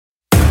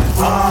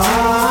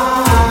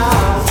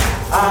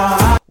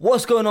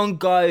What's going on,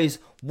 guys?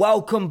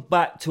 Welcome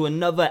back to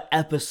another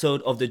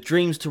episode of the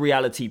Dreams to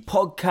Reality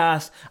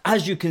podcast.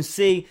 As you can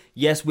see,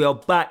 yes, we are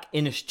back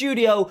in the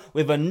studio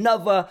with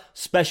another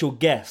special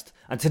guest.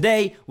 And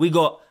today we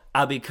got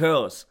Abby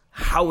Curls.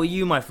 How are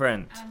you, my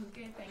friend? I'm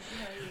good, thank you.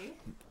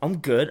 How are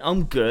you?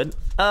 I'm good.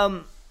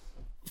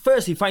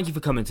 Firstly, thank you for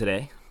coming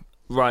today.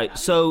 Right,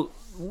 so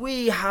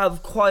we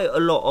have quite a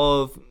lot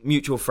of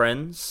mutual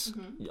friends.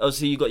 Mm-hmm.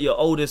 Obviously, you got your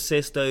older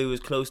sister who was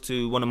close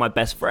to one of my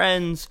best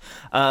friends.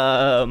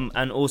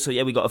 And also,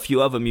 we got a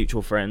few other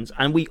mutual friends.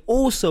 And we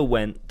also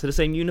went to the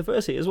same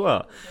university as well.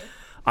 Okay.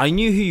 I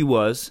knew who you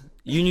was.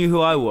 You knew who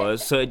I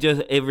was. So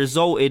it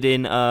resulted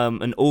in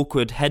an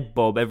awkward head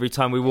bob every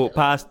time we walked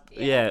past.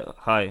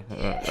 Hi.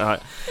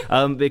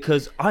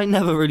 Because I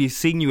never really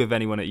seen you with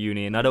anyone at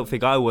uni, and I don't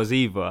think I was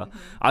either. Mm-hmm.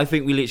 I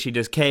think we literally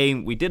just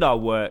came, we did our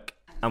work,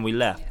 and we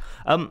left.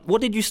 What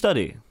did you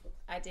study?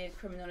 I did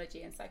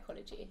criminology and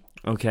psychology.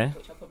 Okay.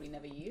 Which I'll probably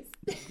never use.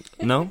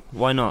 No?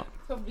 Why not?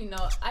 Probably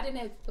not. I don't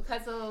know,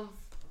 because of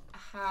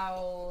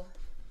how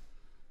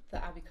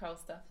the Abby Curl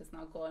stuff has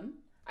now gone.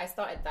 I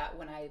started that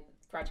when I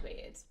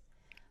graduated.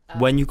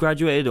 When you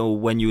graduated or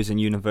when you was in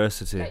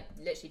university? Like,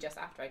 literally just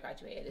after I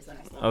graduated is when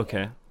I started.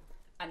 Okay.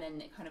 And then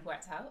it kind of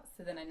worked out.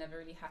 So then I never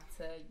really had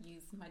to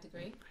use my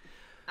degree.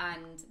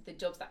 And the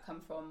jobs that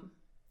come from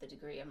the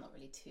degree I'm not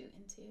really too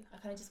into. I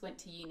kind of just went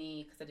to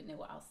uni because I didn't know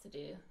what else to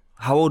do.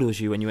 How old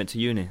was you when you went to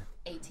uni?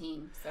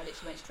 18. So I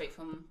literally went straight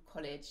from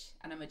college,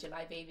 and I'm a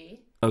July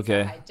baby.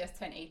 Okay. So I just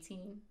turned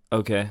 18.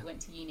 Okay. Went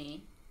to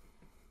uni.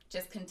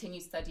 Just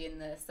continued studying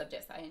the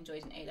subjects that I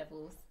enjoyed in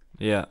A-levels.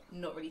 Yeah.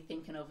 Not really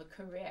thinking of a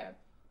career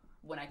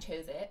when I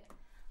chose it.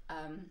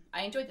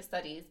 I enjoyed the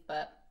studies,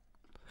 but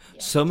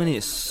so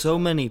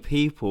many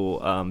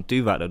people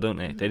do that though, don't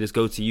they? Mm-hmm. They just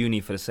go to uni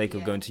for the sake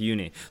of going to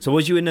uni. So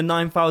was you in the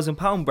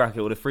 £9,000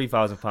 bracket or the £3,000?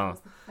 That was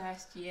the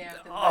first year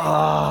of the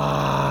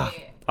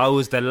I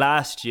was the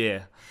last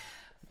year.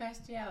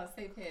 First year, I was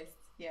so pissed.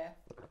 Yeah.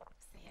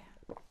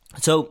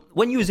 So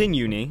when you was in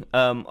uni,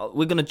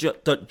 we're going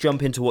to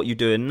jump into what you're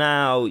doing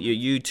now, your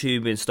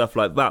YouTube and stuff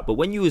like that. But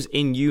when you was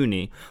in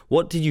uni,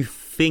 what did you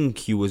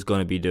think you was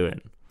going to be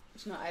doing?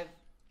 You know, I've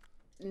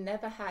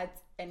never had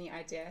any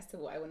idea as to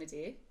what I want to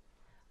do.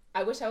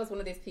 I wish I was one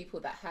of those people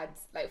that had,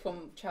 like,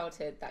 from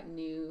childhood that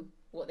knew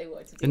what they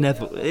wanted to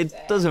do. It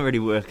doesn't really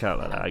work out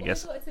like that, I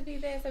guess. I've always wanted to be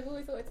this, I've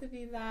always wanted to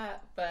be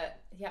that. But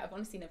yeah, I've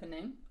honestly never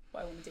known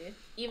what I want to do.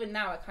 Even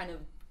now, I kind of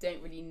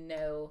don't really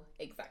know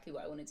exactly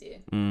what I want to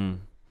do.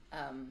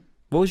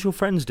 What was your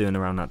friends doing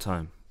around that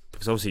time?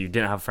 Because obviously you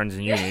didn't have friends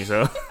in uni,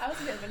 so... I was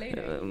a bit of a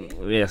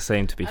loner. Yeah,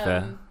 same, to be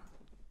fair.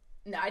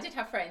 No, I did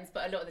have friends,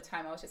 but a lot of the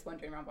time I was just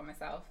wandering around by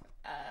myself.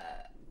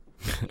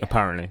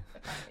 Apparently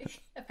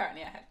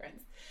I had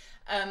friends.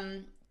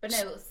 But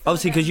no.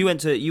 Obviously, because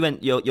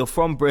you're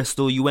from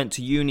Bristol. You went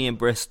to uni in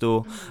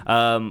Bristol.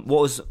 Mm-hmm.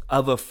 What was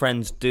other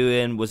friends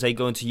doing? Was they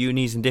going to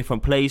unis in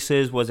different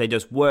places? Was they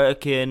just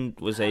working?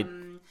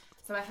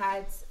 So I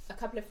had a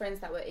couple of friends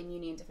that were in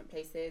uni in different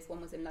places.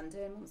 One was in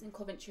London, one was in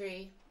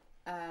Coventry.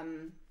 A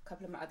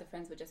couple of my other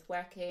friends were just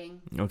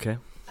working. Okay.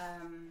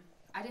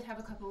 I did have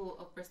a couple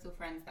of Bristol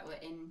friends that were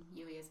in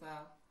UE as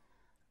well.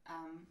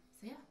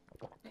 So yeah.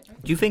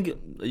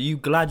 Are you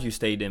glad you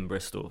stayed in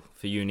Bristol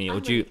for uni? I'm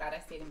really glad I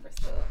stayed in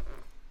Bristol.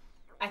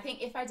 I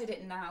think if I did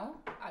it now,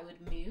 I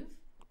would move,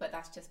 but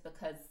that's just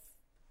because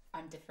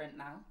I'm different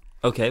now.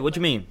 Okay, what do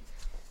you mean?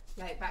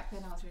 Like, back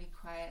then I was really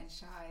quiet and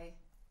shy,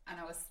 and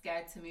I was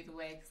scared to move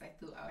away because I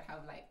thought I would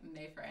have, like,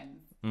 no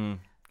friends.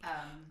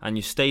 And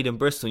you stayed in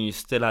Bristol and you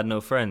still had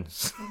no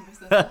friends.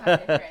 Bristol still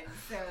had no friends,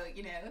 so,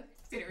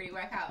 didn't really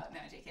work out. No,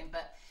 I'm joking,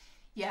 but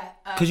yeah.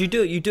 Because you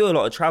do a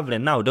lot of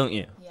travelling now, don't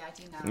you? Yeah, I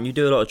do now. You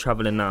do a lot of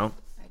travelling now.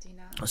 I do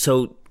now.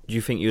 So do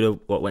you think you'd have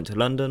went to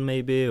London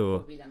maybe, or?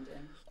 Probably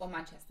London or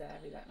Manchester. I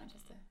really like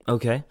Manchester.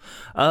 Okay.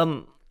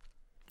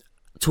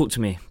 Talk to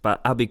me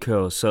about Abby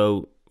Curls.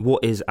 So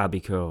what is Abby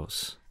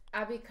Curls?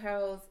 Abby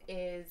Curls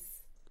is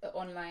an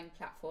online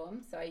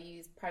platform. So I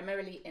use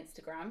primarily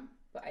Instagram,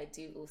 but I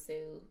do also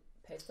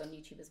post on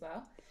YouTube as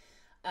well.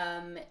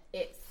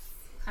 It's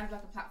kind of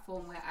like a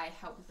platform where I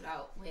help people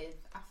out with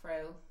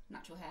Afro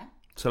natural hair.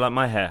 So like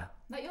my hair?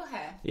 Like your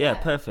hair? Yeah,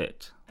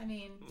 perfect. I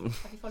mean,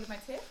 have you followed my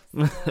tips?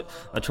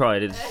 I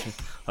tried.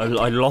 I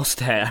lost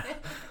hair.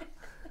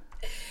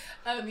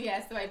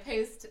 Yeah, so I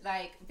post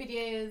like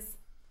videos,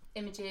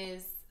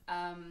 images,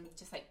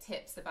 just like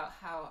tips about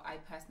how I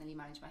personally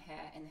manage my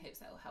hair in the hopes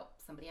that it will help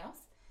somebody else.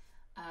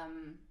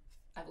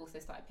 I've also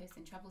started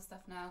posting travel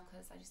stuff now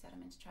because I just said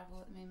I'm into travel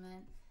at the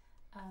moment.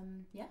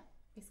 Yeah,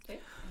 basically,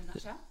 in a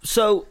nutshell.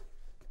 So,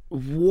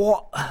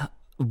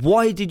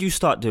 why did you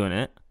start doing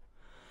it?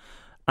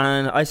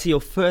 And I see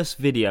your first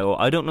video.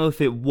 I don't know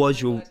if it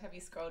was your... God, have you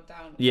scrolled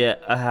down? Yeah,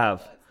 I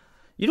have.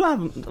 You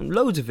don't have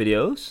loads of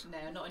videos.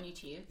 No, not on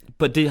YouTube.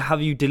 But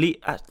have you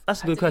deleted...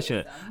 That's a good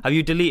question. Have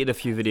you deleted a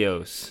few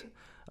videos?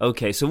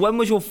 Okay, so when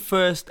was your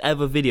first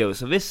ever video?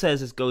 So this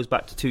says this goes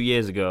back to 2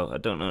 years ago. I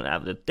don't know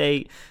the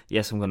date.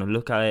 Yes, I'm going to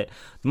look at it.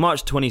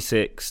 March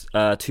 26,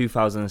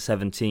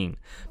 2017.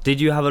 Did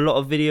you have a lot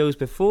of videos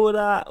before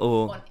that,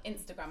 or? On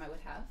Instagram, I would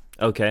have.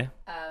 Okay.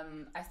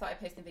 I started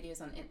posting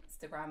videos on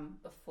Instagram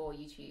before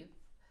YouTube.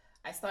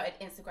 I started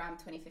Instagram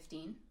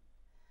 2015.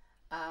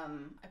 I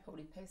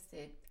probably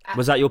posted.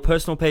 Was that your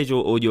personal page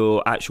or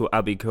your actual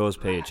Abbey Curls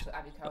page? My actual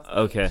Abbey Curls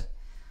okay. Page.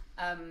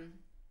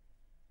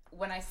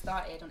 When I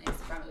started on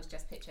Instagram, it was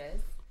just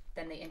pictures.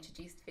 Then they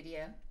introduced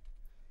video.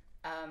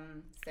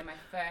 So my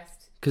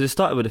first... Because it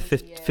started with a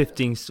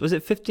 15... Was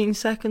it 15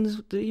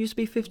 seconds? Did it used to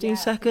be 15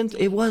 seconds?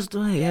 15. It was,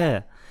 didn't it?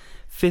 Yeah.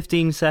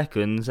 15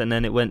 seconds, and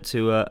then it went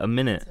to a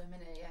minute. To a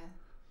minute, yeah.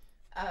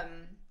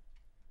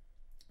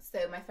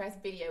 So my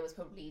first video was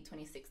probably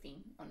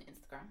 2016 on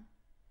Instagram,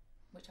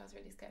 which I was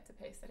really scared to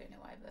post. I don't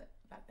know why, but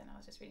back then I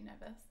was just really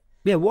nervous.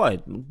 Yeah, why?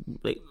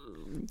 Like,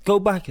 go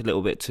back a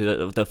little bit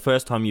to the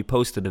first time you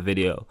posted a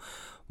video.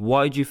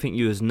 Why do you think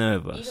you was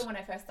nervous? Even when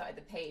I first started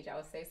the page, I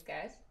was so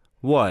scared.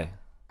 Why?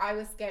 I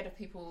was scared of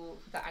people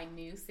that I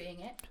knew seeing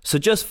it. So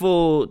just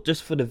for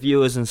the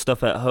viewers and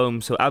stuff at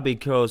home, so Abbey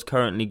Curls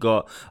currently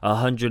got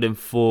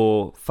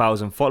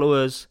 104,000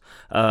 followers.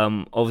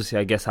 Obviously,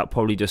 I guess that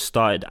probably just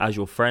started as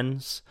your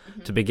friends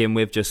to begin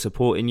with, just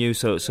supporting you.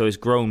 So it's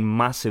grown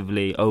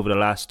massively over the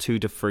last 2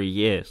 to 3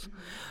 years.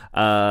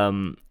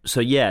 So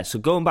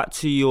going back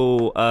to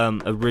your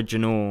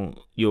original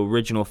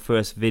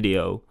first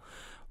video,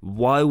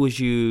 why was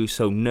you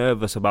so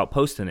nervous about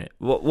posting it?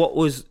 What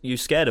was you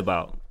scared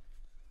about?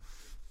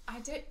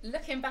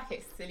 Looking back,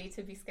 it's silly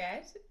to be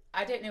scared.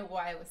 I don't know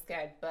why I was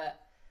scared,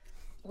 but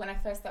when I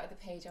first started the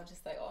page, I was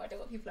just like, I don't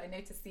want people I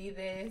know to see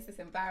this. It's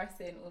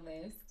embarrassing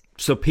almost.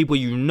 So people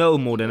you know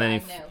more than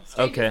anything.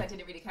 Okay. I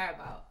didn't really care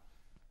about.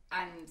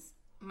 And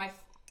my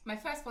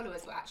first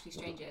followers were actually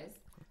strangers.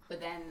 But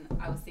then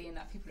I was seeing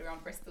that people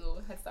around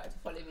Bristol had started to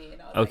follow me,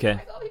 and I was like, oh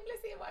my God, people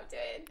are seeing what I'm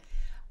doing.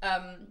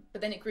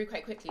 But then it grew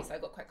quite quickly, so I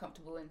got quite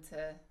comfortable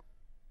into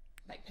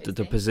like posting.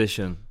 The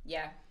position.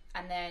 Yeah.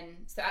 And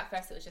then, so at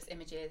first it was just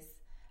images.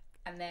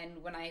 And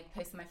then when I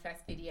posted my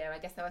first video, I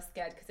guess I was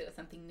scared because it was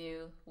something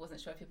new. Wasn't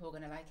sure if people were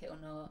going to like it or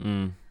not.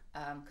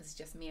 Because it's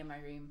just me in my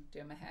room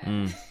doing my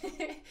hair.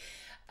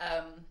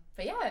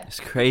 But yeah.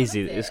 It's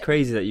crazy. It's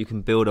crazy that you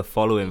can build a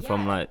following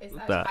from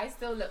that. I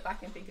still look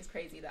back and think it's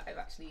crazy that I've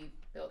actually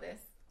built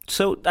this.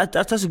 So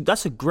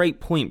that's a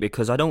great point,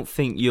 because I don't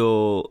think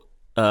you're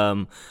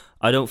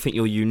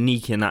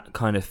unique in that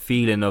kind of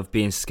feeling of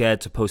being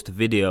scared to post a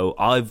video.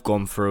 I've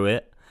gone through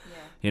it.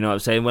 You know what I'm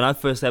saying? When I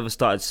first ever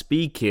started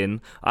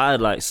speaking, I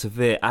had like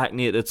severe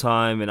acne at the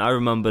time, and I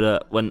remember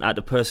that when at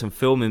the person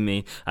filming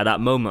me at that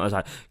moment, I was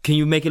like, "Can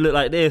you make it look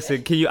like this?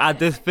 And can you add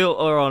this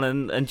filter on?"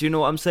 And do you know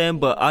what I'm saying?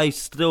 But I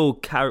still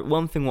carry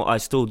one thing. What I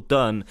still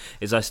done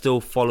is I still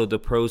followed the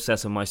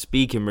process of my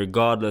speaking,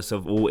 regardless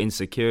of all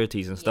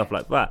insecurities and stuff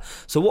like that.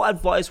 So, what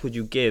advice would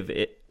you give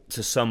it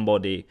to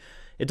somebody?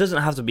 It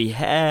doesn't have to be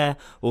hair,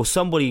 or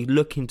somebody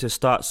looking to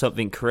start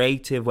something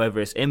creative, whether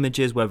it's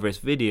images, whether it's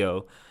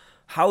video.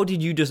 How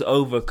did you just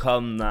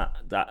overcome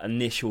that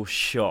initial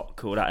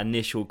shock or that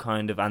initial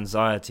kind of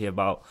anxiety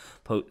about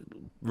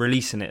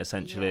releasing it,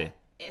 essentially?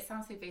 Yeah. It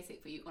sounds so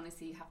basic, but you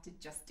honestly have to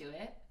just do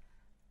it.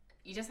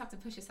 You just have to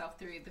push yourself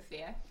through the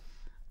fear.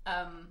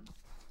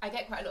 I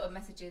get quite a lot of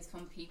messages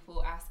from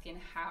people asking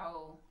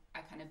how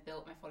I kind of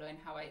built my following,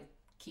 how I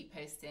keep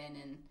posting,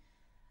 and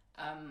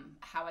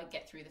how I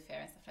get through the fear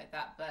and stuff like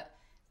that. But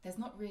there's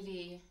not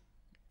really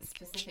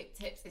specific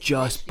tips. It's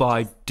just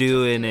by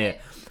doing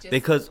it.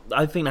 Because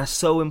I think that's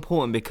so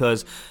important,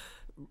 because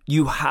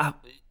you have,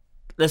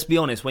 let's be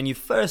honest, when you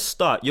first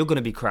start, you're going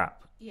to be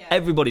crap. Yeah.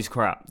 Everybody's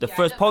crap. The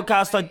first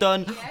podcast I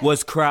done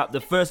was crap.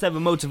 The first ever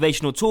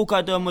motivational talk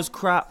I done was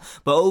crap.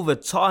 But over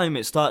time,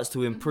 it starts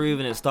to improve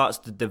and it starts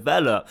to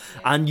develop.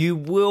 And you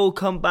will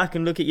come back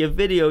and look at your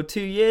video 2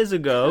 years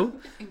ago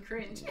and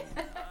cringe.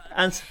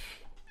 And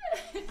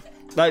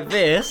like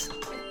this.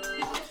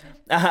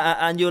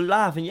 And you'll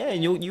laugh, and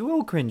you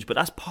will cringe, but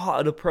that's part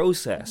of the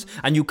process.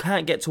 And you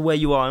can't get to where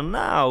you are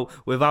now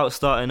without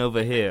starting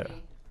over here.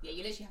 Yeah,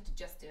 you literally have to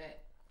just do it.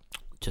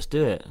 Just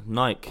do it.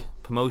 Nike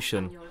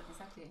promotion.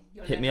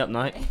 Hit me up,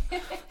 Nike.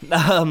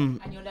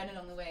 And you'll learn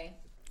along the way.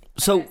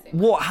 So,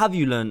 what have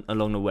you learned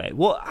along the way?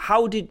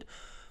 How did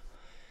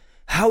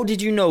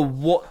you know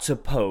what to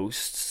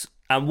post?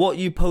 And what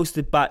you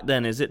posted back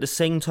then, is it the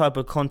same type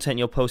of content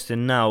you're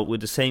posting now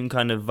with the same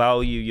kind of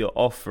value you're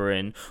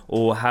offering?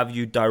 Or have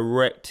you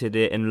directed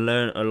it and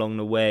learned along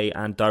the way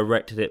and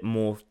directed it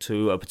more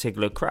to a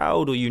particular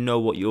crowd? Or you know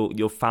what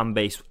your fan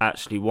base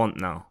actually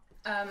want now?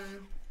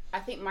 I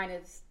think mine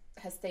has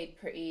stayed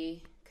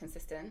pretty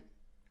consistent.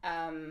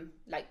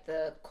 Like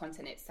the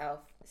content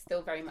itself,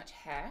 still very much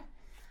hair.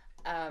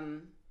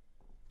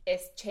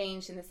 It's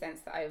changed in the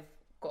sense that I've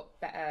got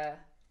better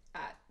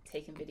at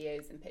taking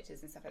videos and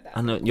pictures and stuff like that.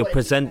 And your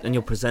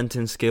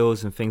presenting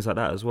skills and things like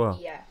that as well.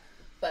 Yeah,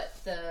 but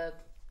the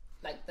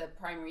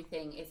primary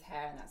thing is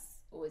hair, and that's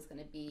always going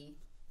to be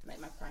like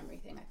my primary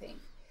thing, I think.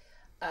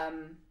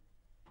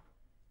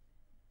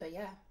 but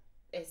yeah,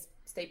 it's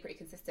stayed pretty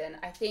consistent.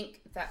 I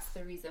think that's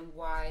the reason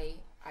why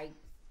I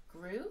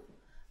grew,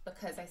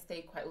 because I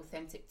stayed quite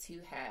authentic to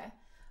hair.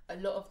 A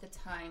lot of the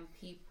time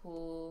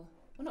people,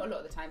 well, not a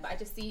lot of the time, but I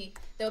just see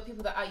there were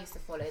people that I used to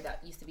follow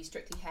that used to be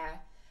strictly hair,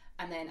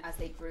 and then as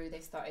they grew they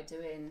started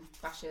doing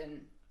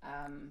fashion,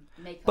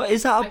 makeup. But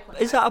is that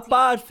a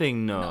bad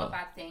thing? No, not a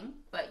bad thing,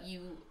 but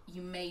you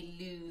may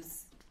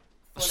lose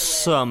followers.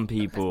 Some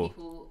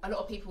people, a lot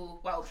of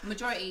people, well,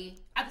 majority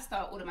at the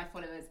start, all of my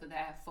followers were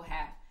there for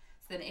hair.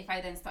 So then if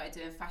I then started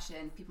doing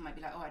fashion, people might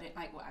be like, oh, I don't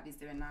like what Abby's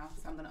doing now,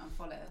 so I'm going to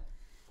unfollow.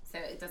 So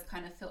it does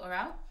kind of filter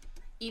out.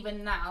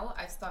 Even now,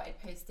 I've started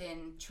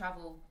posting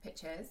travel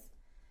pictures,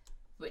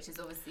 which is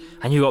obviously...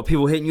 And you got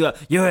people hitting you up,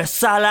 you're a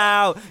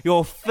sellout,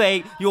 you're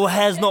fake, your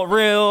hair's not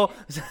real.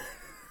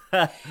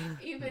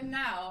 Even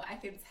now, I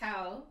can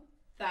tell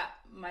that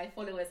my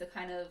followers are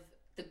kind of,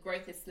 the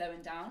growth is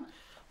slowing down.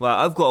 Well,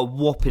 I've got a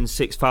whopping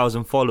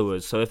 6,000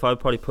 followers, so if I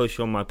probably post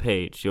you on my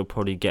page, you'll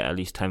probably get at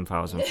least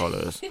 10,000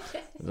 followers. I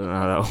don't know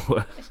how that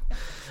works.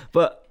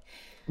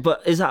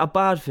 But is that a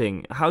bad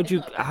thing? How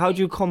do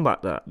you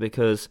combat that?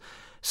 Because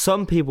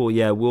some people,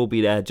 will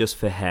be there just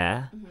for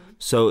hair. Mm-hmm.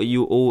 So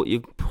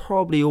you're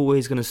probably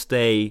always going to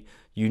stay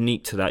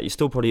unique to that. You're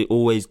still probably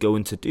always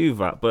going to do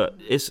that, but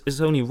it's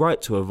only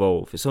right to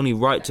evolve. It's only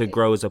right to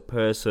grow as a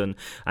person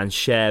and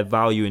share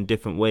value in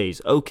different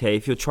ways. Okay,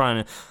 if you're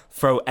trying to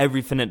throw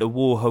everything at the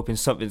wall hoping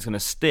something's going to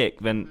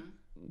stick, then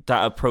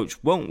that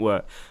approach won't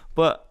work.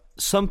 But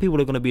some people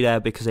are going to be there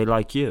because they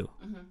like you.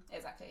 Mm-hmm.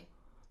 Exactly.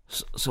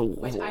 So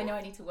which I know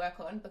I need to work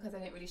on, because I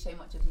don't really show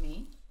much of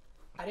me.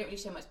 I don't really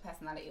show much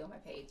personality on my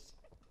page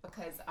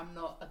because I'm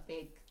not a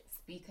big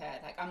speaker.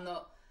 Like, I'm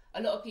not...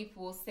 A lot of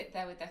people sit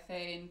there with their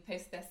phone,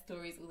 post their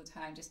stories all the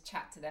time, just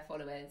chat to their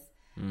followers,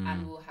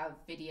 and will have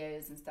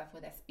videos and stuff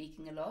where they're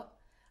speaking a lot.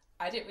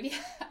 I don't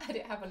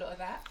have a lot of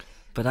that.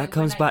 But that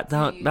comes back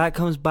down. That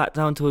comes back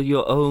down to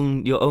your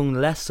own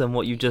lesson.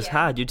 What you just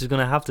had. You're just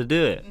gonna have to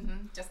do it.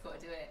 Mm-hmm, just got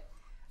to do it.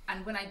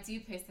 And when I do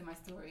post in my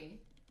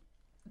story,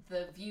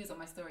 the views on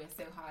my story are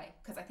so high,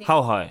 because I think...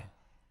 How high?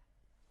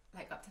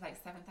 Like up to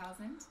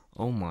 7,000.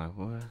 Oh my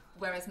word.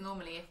 Whereas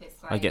normally if it's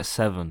I get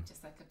 7.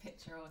 Just like a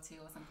picture or 2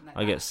 or something like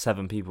that. I get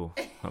 7 people.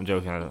 I'm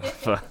joking.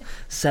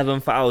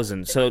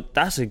 7,000. So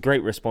that's a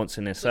great response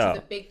in itself.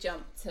 Which is a big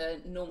jump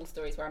to normal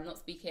stories where I'm not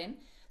speaking.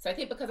 So I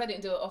think because I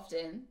didn't do it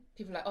often,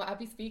 people are like, oh,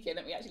 Abby's speaking,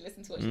 let me actually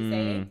listen to what she's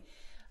saying.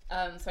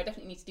 So I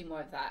definitely need to do more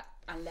of that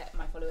and let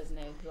my followers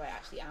know who I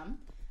actually am.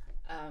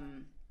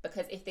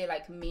 Because if they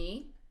like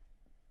me,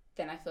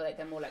 then I feel like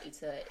they're more likely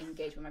to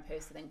engage with my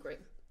posts, and then growth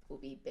will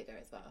be bigger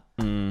as well.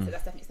 So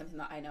that's definitely something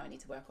that I know I need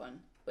to work on,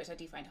 which I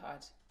do find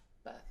hard,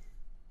 but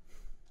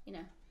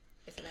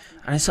it's a lesson.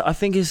 And I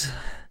think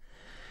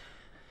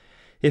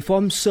if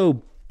I'm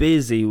so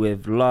busy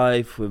with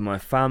life, with my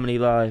family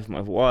life,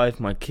 my wife,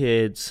 my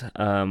kids,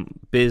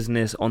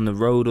 business, on the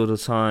road all the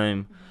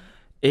time,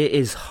 it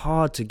is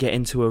hard to get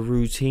into a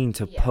routine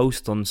to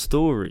post on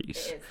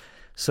stories. It is.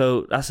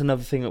 So that's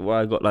another thing where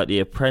I got The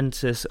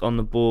Apprentice on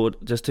the board,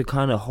 just to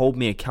kind of hold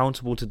me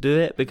accountable to do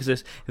it. Because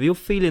if you're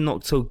feeling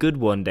not so good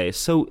one day, it's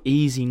so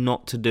easy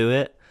not to do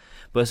it.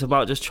 But it's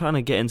about just trying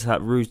to get into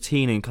that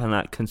routine and kind of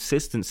that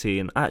consistency.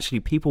 And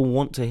actually, people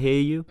want to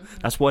hear you.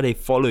 That's why they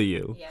follow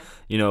you.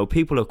 Yeah.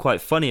 People are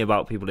quite funny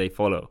about people they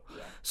follow.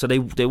 Yeah. So they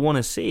want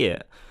to see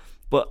it.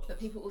 But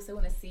people also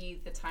want to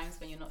see the times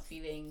when you're not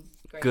feeling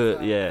great. Good,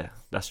 well. Yeah,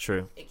 that's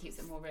true. It keeps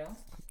it more real.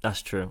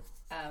 That's true.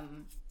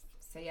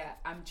 So yeah,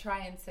 I'm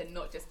trying to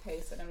not just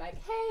post when I'm like,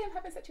 hey, I'm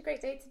having such a great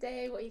day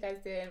today. What are you guys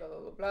doing? Blah, blah,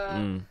 blah,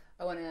 blah.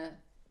 I want to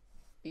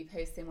be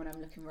posting when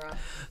I'm looking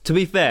rough. To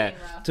be fair,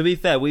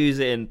 we was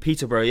in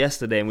Peterborough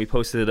yesterday, and we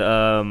posted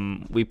a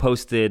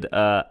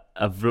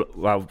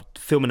vlog,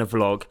 filming a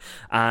vlog,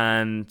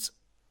 and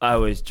I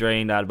was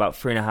drained. I had about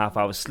 3.5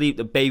 hours sleep.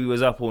 The baby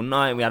was up all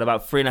night, and we had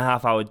about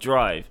 3.5 hour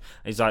drive.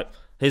 And he's like,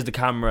 here's the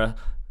camera,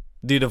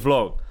 do the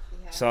vlog.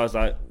 So I was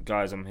like,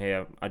 guys, I'm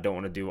here. I don't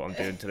want to do what I'm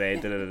doing today.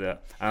 And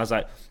I was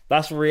like,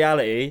 that's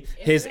reality.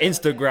 Here's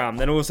Instagram.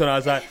 Then all of a sudden I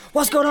was like,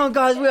 what's going on,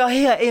 guys? We are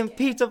here in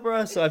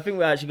Peterborough. So I think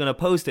we're actually going to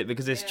post it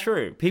because it's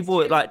true.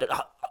 People like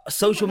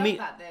social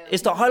media.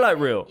 It's the highlight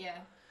reel. Yeah.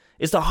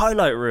 It's the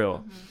highlight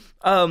reel.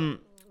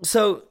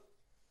 So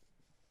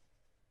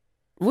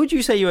would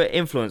you say you're an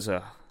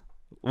influencer?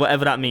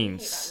 Whatever that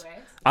means.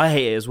 I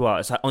hate it as well.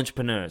 It's like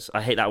entrepreneurs.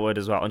 I hate that word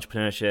as well.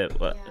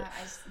 Entrepreneurship.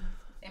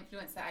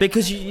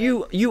 Because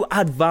you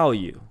add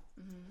value.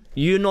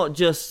 You're not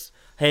just,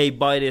 hey,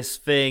 buy this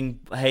thing,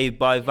 hey,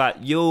 buy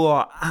that. You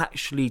are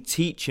actually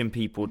teaching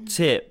people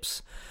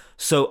tips.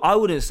 So I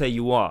wouldn't say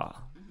you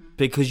are,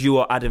 because you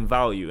are adding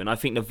value. And I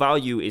think the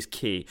value is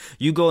key.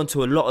 You go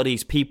into a lot of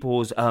these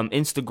people's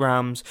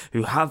Instagrams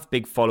who have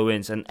big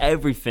followings, and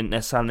everything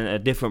they're selling a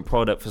different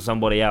product for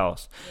somebody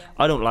else.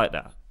 I don't like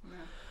that.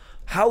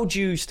 How do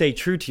you stay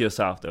true to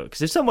yourself, though?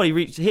 Because if somebody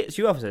hits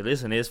you up and says,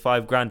 listen, here's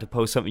 $5,000 to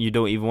post something you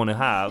don't even want to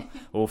have,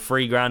 or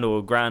 $3,000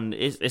 or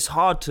 $1,000, it's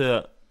hard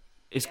to,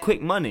 it's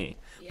quick money.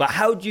 Yeah. But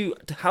how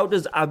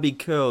does Abby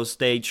Curl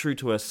stay true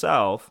to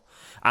herself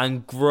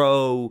and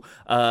grow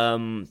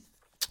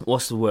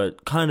what's the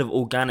word? Kind of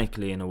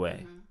organically in a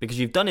way, because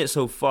you've done it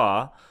so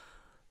far.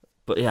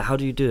 But yeah, how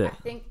do you do it?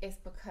 I think it's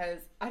because,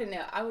 I don't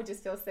know, I would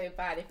just feel so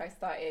bad if I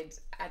started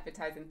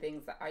advertising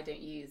things that I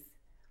don't use.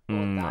 Or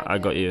that I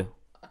got know you.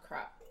 are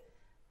crap.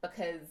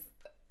 Because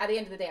at the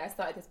end of the day, I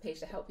started this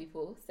page to help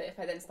people. So if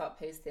I then start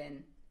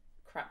posting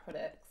crap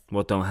products,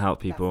 What don't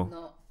help people? that's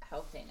not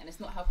helping. And it's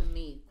not helping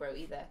me grow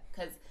either.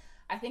 Because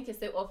I think it's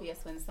so obvious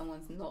when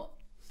someone's not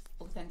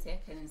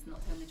authentic and is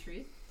not telling the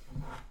truth.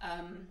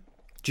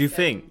 Do you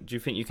think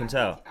you can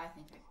tell? I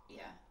think you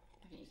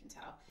can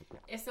tell.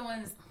 If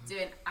someone's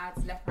doing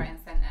ads left, right, and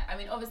center, I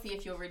mean, obviously,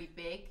 if you're really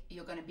big,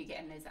 you're going to be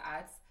getting loads of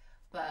ads.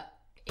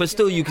 But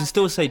still, you can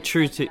still say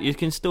you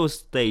can still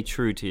stay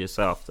true to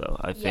yourself, though.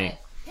 I think.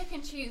 Pick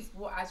and choose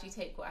what ads you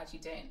take, what ads you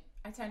don't.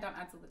 I turn down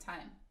ads all the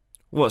time.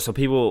 What? So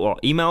people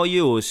email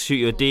you or shoot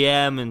you a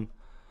DM and?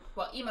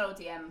 Well, email or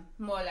DM,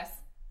 more or less.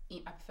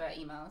 I prefer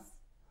emails.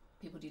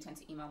 People do tend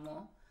to email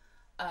more.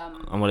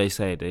 And what they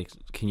say,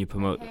 can you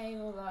promote? Hey,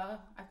 Lola,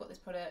 I've got this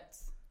product.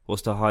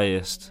 What's the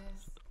highest?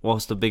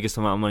 What's the biggest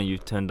amount of money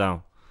you've turned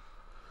down?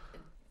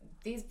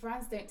 These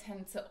brands don't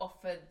tend to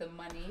offer the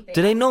money.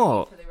 Do they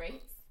not? For the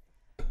rates.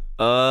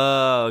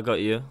 Oh, I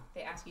got you.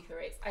 They ask you for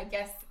rates. I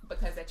guess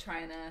because they're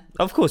trying to.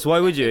 Of course. Why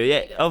would you?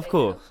 Yeah, of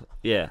course.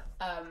 Yeah.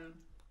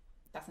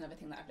 That's another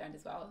thing that I've learned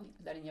as well.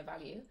 Learning your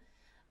value.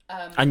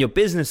 And your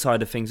business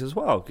side of things as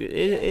well. It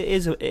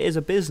is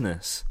a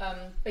business.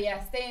 But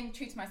yeah, staying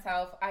true to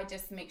myself. I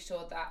just make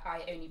sure that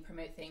I only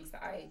promote things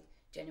that I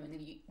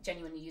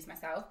genuinely use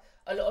myself.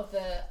 A lot of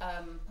the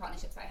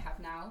partnerships that I have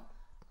now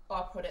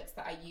are products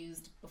that I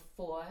used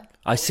before.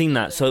 I've seen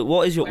that. So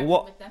what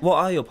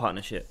are your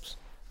partnerships?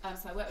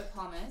 So I work with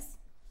Palmer's.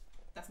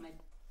 That's my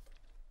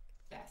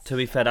best. To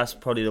be fair, that's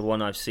probably the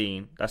one I've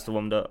seen. That's the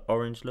one with the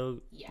orange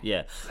logo.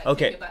 Yeah. Like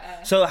okay.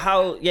 So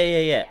how?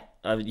 Yeah.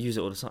 I use it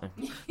all the time.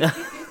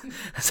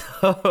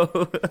 So,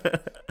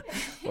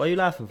 what are you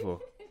laughing for?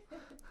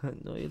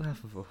 What are you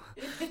laughing for?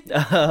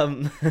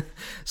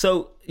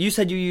 So you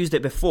said you used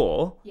it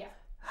before. Yeah.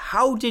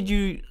 How did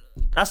you?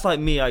 That's like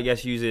me, I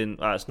guess, using.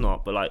 It's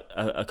not, but like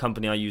a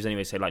company I use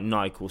anyway, say like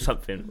Nike or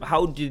something.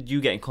 How did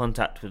you get in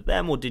contact with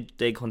them, or did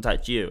they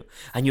contact you?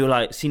 And you were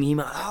like, seeing the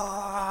email.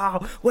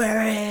 Oh,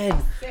 we're in.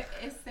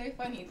 It's so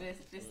funny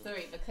this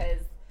story because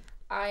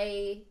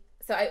I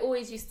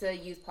always used to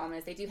use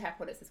Palmer's. They do hair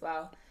products as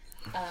well.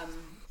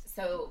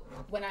 So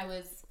when I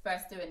was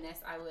first doing this,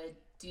 I would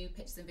do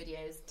pictures and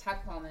videos, tag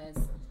Palmer's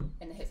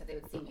in the hopes that they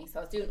would see me. So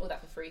I was doing all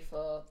that for free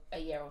for a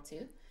year or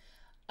two.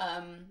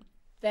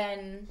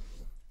 Then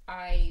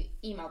I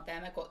emailed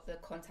them. I got the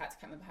contact. I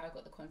can't remember how I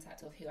got the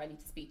contact of who I need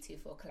to speak to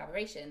for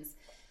collaborations.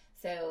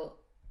 So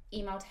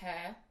emailed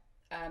her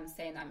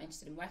saying that I'm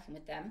interested in working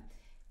with them.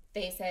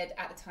 They said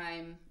at the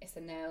time it's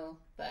a no,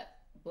 but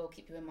we'll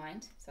keep you in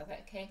mind. So I was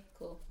like, okay,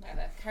 cool,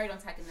 whatever. Carried on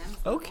tagging them.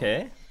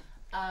 Okay.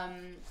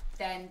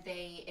 Then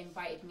they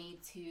invited me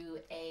to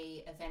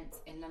a event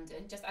in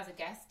London just as a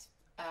guest.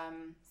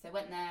 So I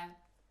went there,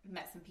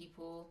 met some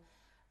people,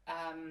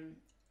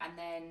 and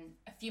then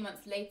a few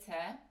months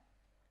later,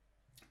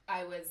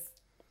 I was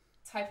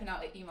typing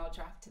out an email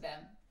draft to them,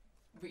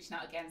 reaching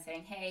out again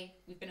saying, hey,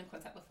 we've been in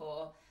contact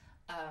before.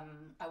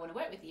 I want to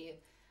work with you.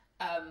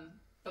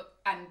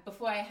 And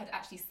before I had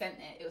actually sent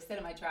it, it was still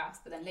in my drafts,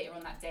 but then later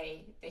on that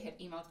day, they had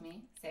emailed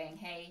me saying,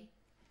 hey,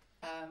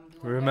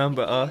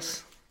 remember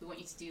us? We want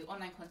you to do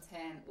online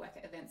content, work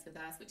at events with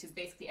us, which is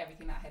basically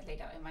everything that I had laid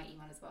out in my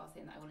email as well,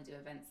 saying that I want to do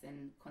events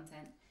and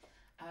content.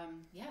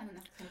 And then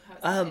that's kind of how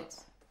it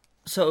started.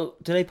 So,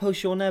 do they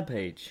post you on their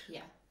page?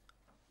 Yeah.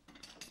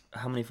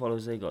 How many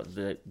followers they got?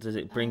 Does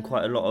it bring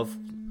quite a lot of...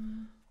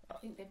 I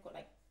think they've got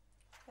like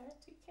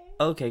 30k.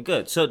 Okay,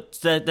 good. So,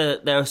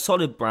 they're a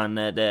solid brand.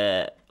 They're...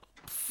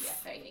 Yeah,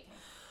 38k.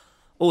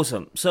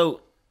 Awesome.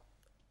 So,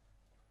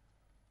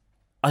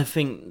 I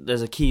think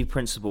there's a key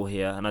principle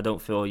here, and I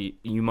don't feel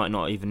you might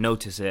not even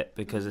notice it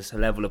because it's a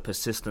level of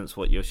persistence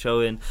what you're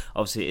showing.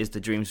 Obviously, it is the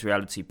Dreams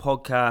Reality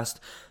podcast.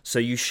 So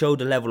you showed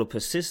a level of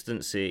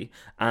persistency,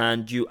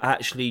 and you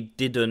actually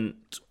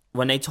didn't,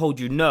 when they told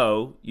you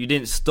no, you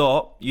didn't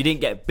stop, you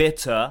didn't get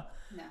bitter,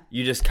 No.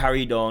 you just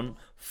carried on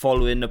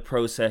following the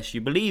process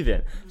you believe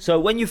in. Mm-hmm. So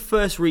when you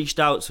first reached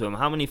out to them,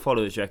 how many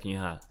followers do you reckon you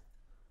had?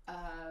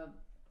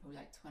 Probably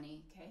like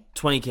 20k.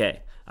 20k.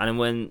 And then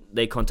when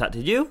they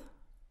contacted you?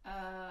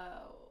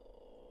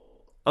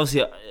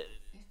 Obviously, 50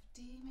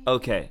 maybe?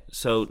 Okay,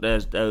 so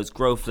there's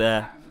growth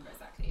there. I can't remember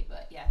exactly,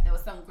 but yeah, there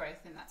was some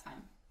growth in that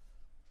time.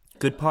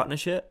 Good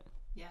partnership?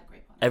 Yeah,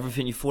 great partnership.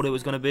 Everything you thought it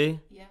was going to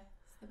be? Yeah,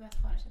 it's the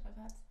best partnership I've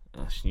had.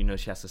 Oh, you know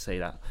she has to say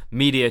that.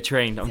 Media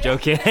trained, I'm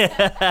joking.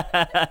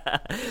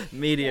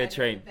 Media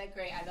trained. They're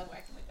great, I love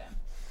working with them.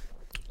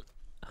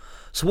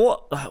 So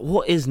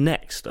what is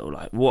next though?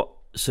 Like what?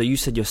 So you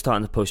said you're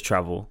starting to post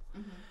travel.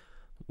 Mm-hmm.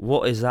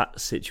 What is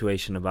that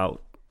situation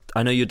about?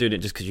 I know you're doing it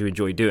just because you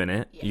enjoy doing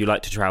it. Yeah. You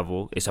like to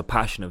travel. It's a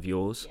passion of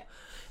yours. Yeah.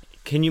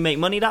 Can you make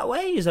money that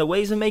way? Is there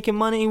ways of making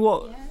money?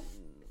 What? Yeah.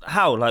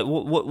 How? Like,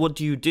 what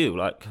do you do?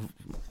 Like,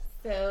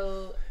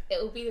 so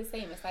it will be the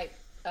same. It's like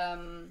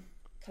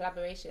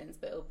collaborations,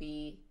 but it'll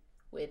be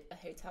with a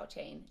hotel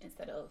chain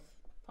instead of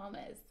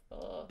Palmer's,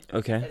 or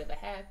Okay. instead of a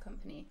hair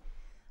company,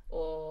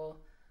 or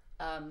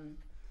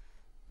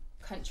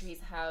countries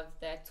have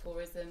their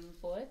tourism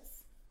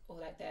boards, or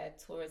like their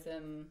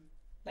tourism,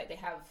 like they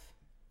have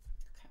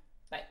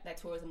like their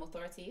tourism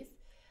authorities.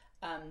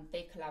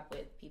 They collab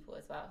with people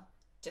as well,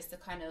 just to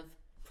kind of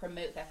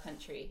promote their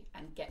country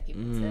and get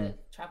people to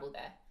travel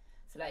there.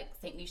 So like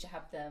St. Lucia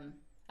have them,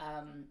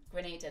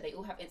 Grenada, they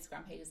all have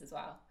Instagram pages as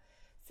well.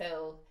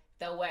 So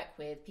they'll work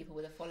with people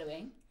with a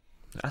following.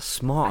 That's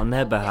smart on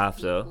their behalf,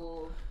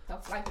 though. They'll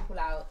fly people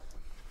out,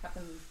 have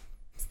them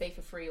stay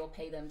for free or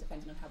pay them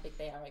depending on how big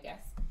they are, I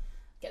guess.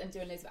 Get them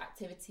doing loads of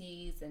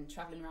activities and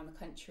traveling around the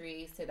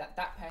country, so that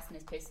that person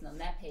is posting on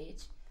their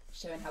page,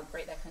 showing how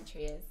great their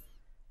country is.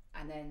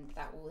 And then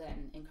that will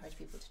then encourage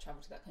people to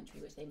travel to that country,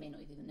 which they may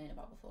not have even known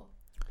about before.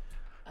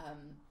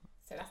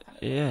 So that's kind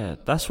of... Yeah,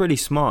 that's really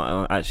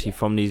smart, actually,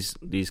 from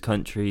these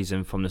countries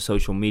and from the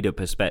social media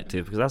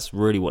perspective, because that's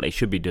really what they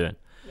should be doing.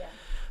 Yeah.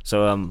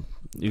 So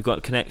you've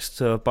got connects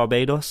to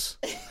Barbados?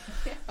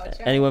 I'll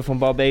try. Anyone from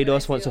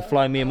Barbados wants to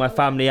fly me and my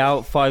family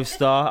out,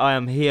 5-star, I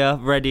am here,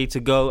 ready to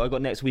go. I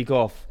got next week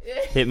off.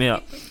 Hit me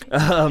up.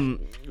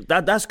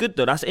 That's good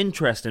though. That's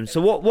interesting. So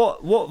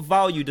what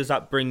value does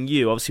that bring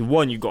you? Obviously,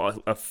 one, you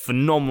got a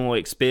phenomenal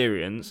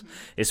experience.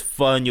 It's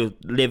fun. You're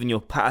living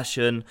your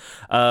passion.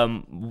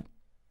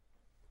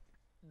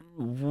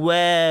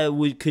 Where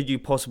could you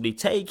possibly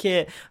take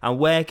it, and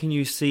where can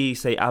you see,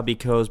 say, Abbey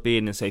Curls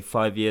being in, say,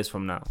 5 years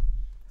from now?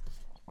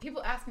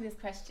 People ask me this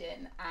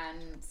question,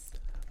 and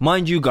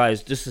mind you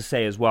guys, just to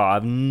say as well,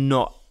 I've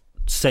not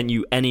sent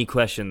you any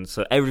questions,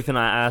 so everything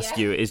I ask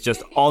you is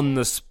just on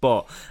the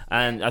spot,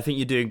 and I think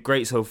you're doing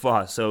great so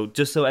far. So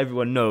just so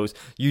everyone knows,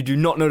 you do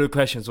not know the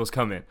questions what's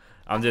coming.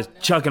 I'm just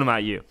chucking them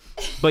at you.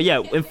 But yeah,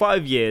 in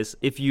 5 years,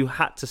 if you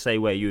had to say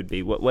where you would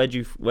be,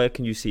 where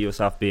can you see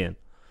yourself being?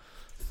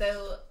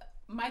 So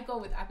my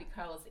goal with Abbey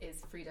Curls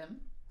is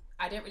freedom.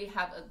 I don't really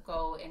have a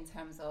goal in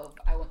terms of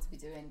I want to be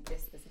doing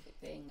this specific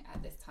thing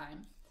at this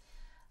time.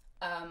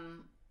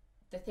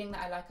 The thing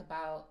that I like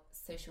about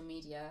social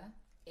media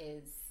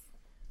is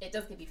it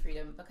does give you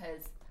freedom,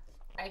 because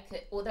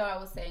although I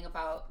was saying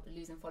about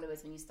losing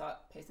followers when you start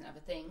posting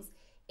other things,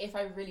 if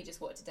I really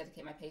just wanted to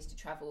dedicate my page to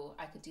travel,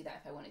 I could do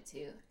that if I wanted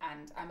to,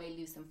 and I may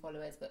lose some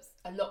followers, but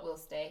a lot will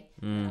stay,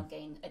 and I'll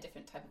gain a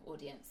different type of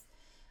audience.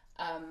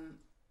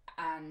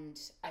 And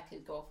I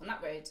could go off on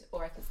that road,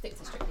 or I could stick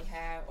to strictly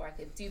hair, or I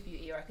could do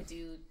beauty, or I could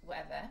do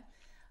whatever.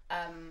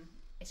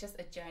 It's just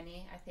a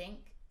journey, I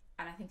think,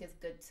 and I think it's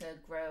good to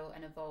grow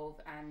and evolve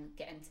and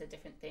get into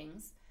different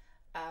things,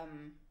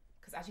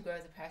 because as you grow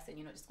as a person,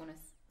 you're not just going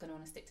to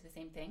want to stick to the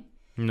same thing.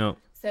 No.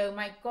 So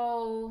my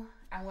goal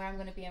and where I'm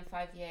going to be in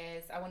 5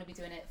 years, I want to be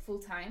doing it full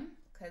time,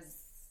 because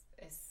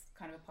it's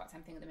kind of a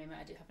part-time thing at the moment.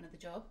 I do have another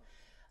job,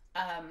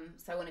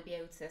 so I want to be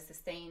able to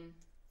sustain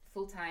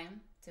full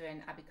time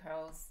doing Abbey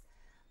Curls,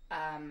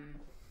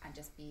 and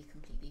just be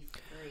completely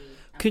free.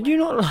 Could you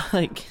not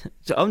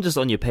so I'm just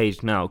on your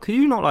page now, could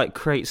you not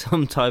create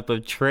some type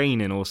of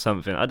training or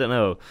something? I don't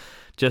know,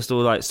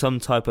 or some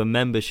type of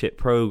membership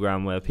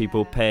program where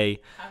people pay?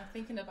 I'm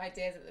thinking of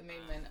ideas at the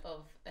moment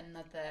of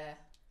another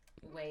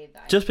way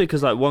that just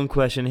because one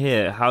question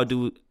here, how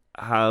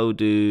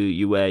do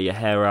you wear your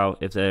hair out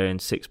if they're in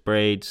 6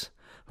 braids?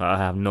 I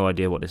have no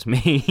idea what this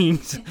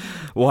means.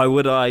 Why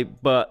would I?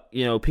 But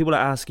people are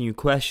asking you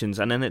questions,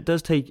 and then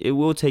it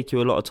will take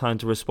you a lot of time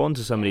to respond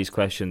to some of these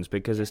questions,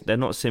 because they're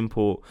not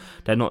simple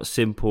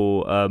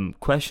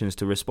questions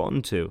to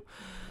respond to.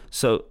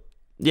 So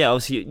yeah,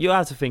 obviously you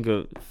have to think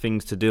of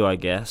things to do, I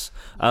guess.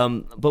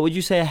 But would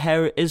you say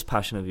hair is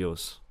passion of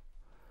yours?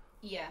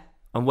 Yeah.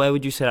 And where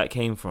would you say that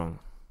came from?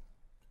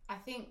 I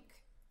think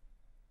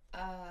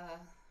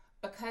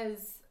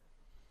because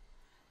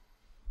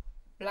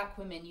Black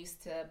women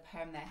used to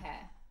perm their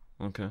hair.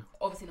 Okay.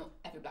 Obviously not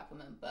every Black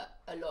woman,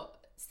 but a lot.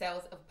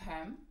 Sales of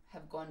perm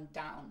have gone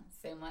down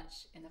so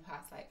much in the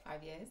past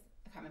 5 years.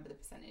 I can't remember the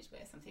percentage,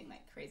 but it's something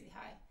crazy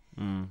high.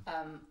 And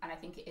I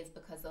think it is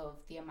because of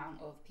the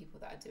amount of people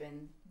that are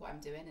doing what I'm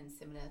doing and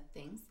similar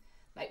things,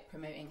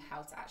 promoting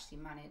how to actually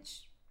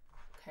manage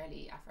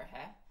curly Afro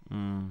hair.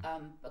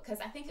 Because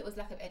I think it was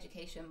lack of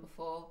education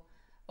before.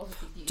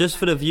 Obviously, just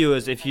for the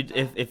viewers,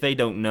 if they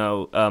don't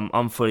know,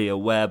 I'm fully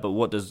aware, but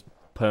what does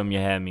perm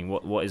your hair mean?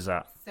 What is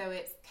that? So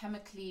it's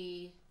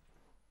chemically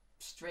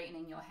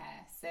straightening your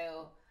hair.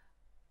 So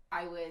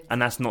I would...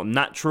 And that's not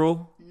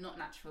natural? Not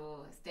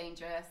natural. It's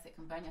dangerous. It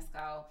can burn your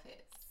scalp.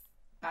 It's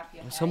bad for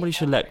your hair. Somebody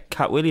should let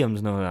Cat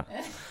Williams know that.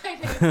 I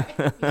know,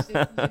 right? You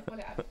should call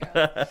it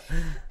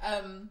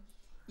Abigail.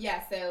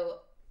 Yeah, so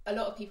a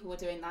lot of people were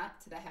doing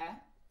that to their hair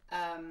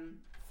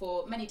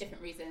for many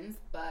different reasons,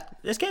 but...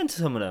 Let's get into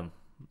some of them.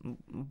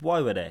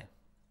 Why were they?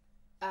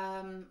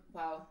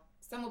 Well,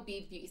 some will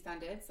be beauty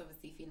standards,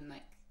 obviously feeling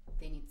like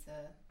they need to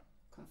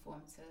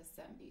conform to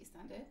certain beauty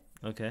standards.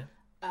 Okay.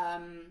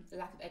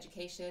 Lack of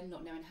education,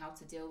 not knowing how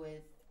to deal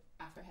with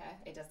Afro hair.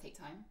 It does take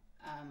time.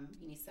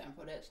 You need certain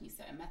products, you need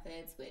certain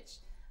methods, which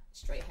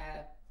straight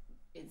hair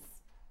is,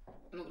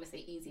 I'm not going to say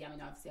easy. I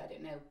mean, obviously I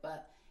don't know,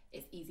 but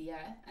it's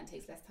easier and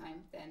takes less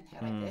time than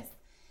hair like this.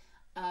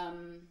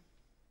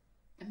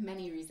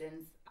 Many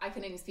reasons. I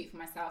can only speak for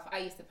myself. I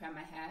used to perm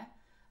my hair.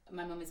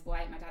 My mum is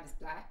white, my dad is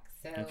black.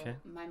 So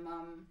my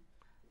mum,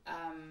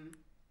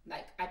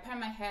 like I permed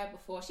my hair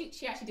before.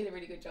 She actually did a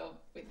really good job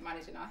with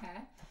managing our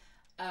hair,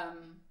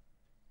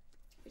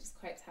 which is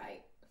quite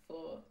tight.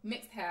 For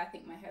mixed hair, I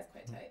think my hair is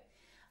quite tight.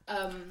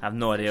 I have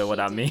no idea what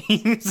that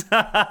means.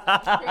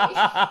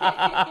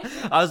 I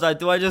was like,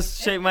 do I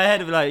just shake my head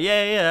and be like,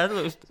 yeah,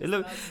 it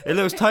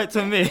looks tight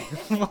to me?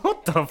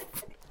 What the?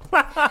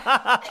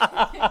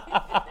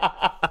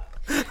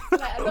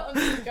 Like a lot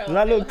of girls,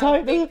 that look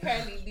tight? Big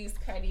curly, loose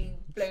curly,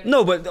 blown.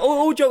 No, but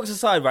all jokes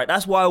aside, right?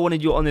 That's why I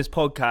wanted you on this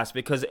podcast,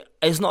 because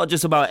it's not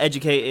just about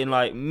educating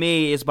like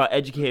me. It's about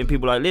educating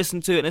people like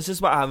listen to it, and it's just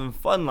about having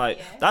fun.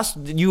 Like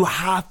you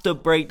have to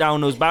break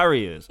down those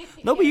barriers.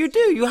 No, but you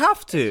do. You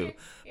have to.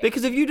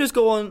 Because if you just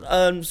go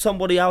on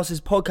somebody else's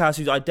podcast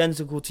who's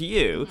identical to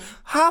you,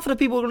 half of the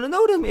people are going to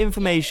know them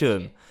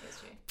information.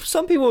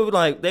 Some people would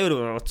they would have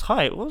been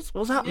tight. What's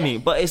happening?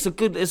 But it's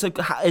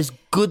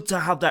good to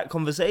have that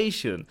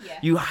conversation. Yeah.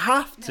 You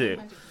have to.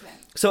 100%.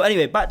 So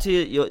anyway, back to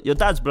your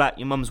dad's black,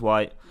 your mum's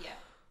white. Yeah.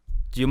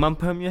 Do your mum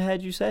perm your hair?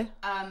 Do you say?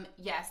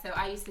 Yeah. So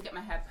I used to get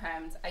my hair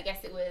permed. I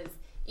guess it was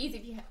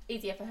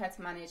easier for her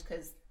to manage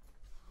because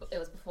it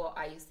was before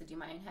I used to do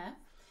my own hair.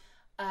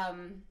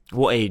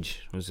 What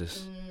age was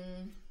this?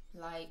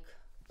 I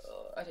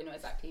don't know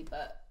exactly,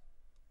 but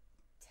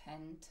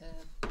 10 to...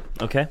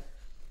 Okay.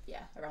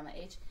 Yeah, around that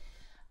age.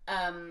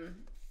 And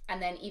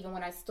then even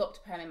when I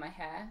stopped perming my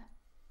hair,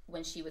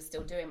 when she was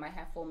still doing my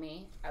hair for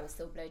me, I was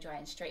still blow dry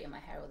and straighten my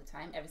hair all the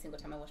time, every single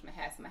time I washed my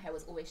hair, so my hair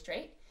was always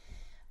straight.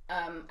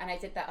 And I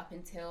did that up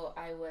until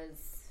I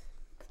was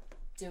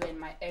doing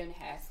my own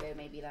hair, so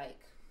maybe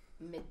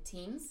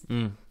mid-teens.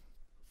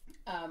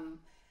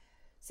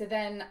 So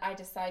then I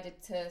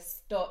decided to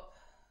stop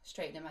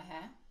straightening my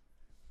hair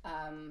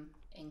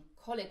in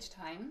college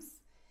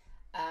times.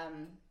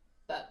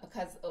 But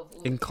because of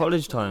all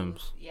college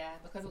times? Yeah,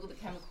 because of all the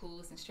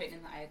chemicals and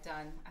straightening that I had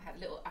done, I had a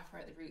little afro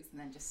at the roots and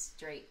then just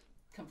straight,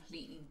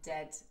 completely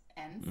dead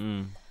ends.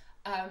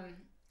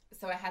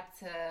 So I had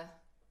to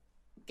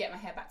get my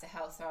hair back to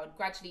health. So I would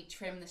gradually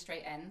trim the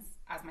straight ends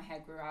as my hair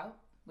grew out,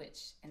 which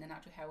in the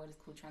natural hair world is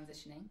called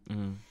transitioning.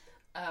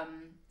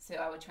 So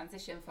I would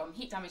transition from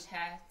heat damaged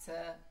hair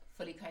to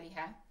fully curly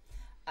hair,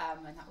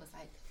 and that was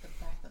the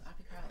birth of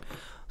Happy Curl.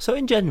 So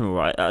in general,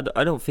 right,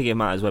 I don't think it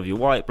matters whether you're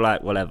white,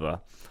 black,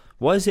 whatever.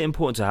 Why is it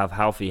important to have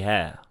healthy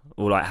hair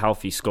or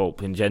healthy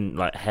sculpt in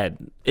head?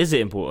 Is it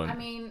important? I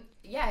mean,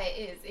 yeah,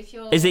 it is.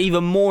 Is it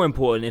even more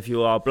important if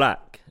you are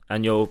black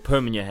and you're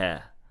perming your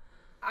hair?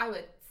 I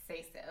would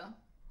say so,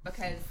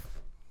 because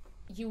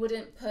you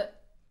wouldn't put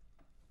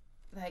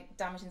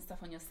damaging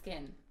stuff on your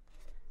skin.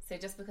 So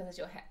just because it's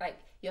your hair,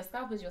 your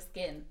scalp is your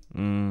skin.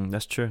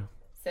 That's true.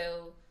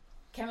 So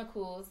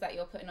chemicals that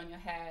you're putting on your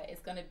hair is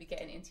going to be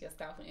getting into your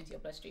scalp and into your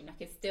bloodstream.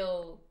 It's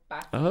still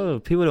bad for you. Oh,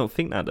 people don't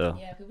think that though.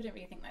 Yeah, people don't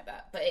really think like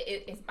that. But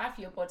it's bad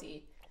for your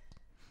body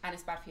and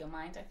it's bad for your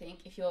mind, I think.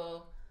 If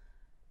you're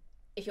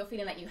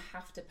feeling like you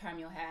have to perm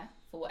your hair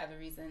for whatever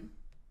reason,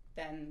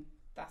 then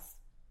that's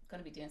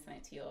going to be doing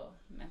something to your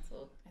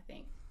mental, I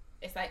think.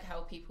 It's like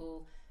how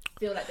people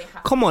feel like they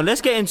have Come on,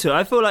 let's get into it.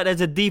 I feel like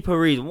there's a deeper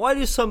reason. Why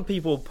do some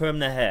people perm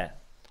their hair?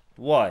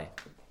 Why?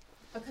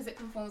 Because it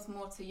conforms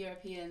more to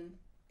European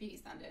beauty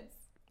standards.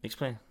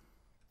 Explain.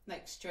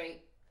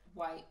 Straight,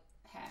 white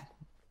hair.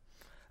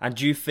 And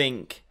do you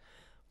think,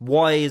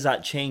 why is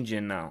that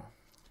changing now?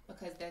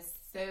 Because there's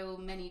so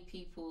many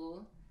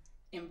people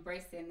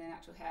embracing their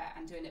natural hair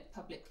and doing it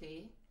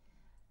publicly.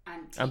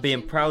 And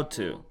being proud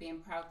to.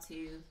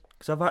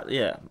 Because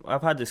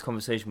I've had this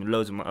conversation with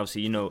loads of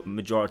obviously,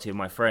 majority of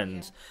my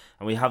friends,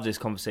 and we have this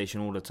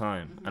conversation all the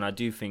time. And I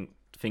do think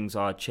things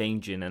are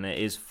changing, and it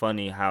is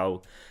funny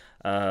how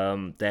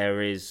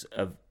there is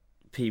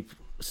people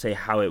say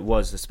how it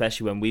was,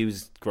 especially when we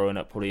was growing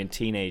up, probably in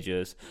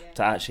teenagers,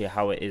 to actually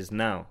how it is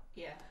now.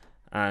 Yeah.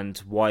 And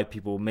why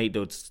people make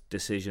those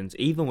decisions,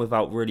 even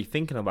without really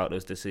thinking about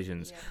those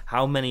decisions. Yeah.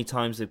 How many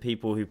times did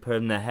people who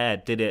perm their hair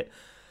did it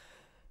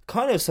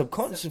kind of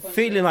subconscious,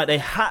 feeling like they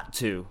had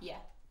to? Yeah.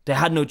 They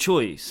had no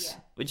choice,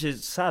 which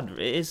is sad.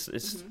 It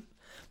is.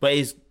 But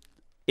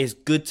it's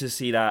good to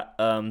see that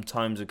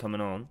times are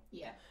coming on.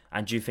 Yeah.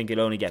 And do you think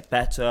it'll only get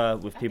better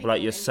with people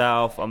like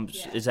yourself?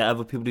 Is there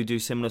other people who do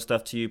similar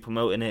stuff to you,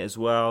 promoting it as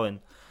well? And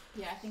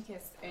yeah, I think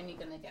it's only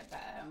going to get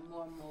better.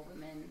 More and more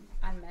women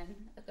and men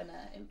are going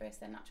to embrace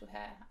their natural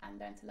hair and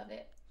learn to love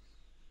it.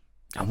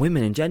 And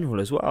women in general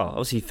as well.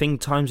 Obviously,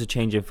 times are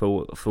changing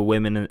for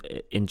women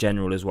in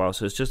general as well.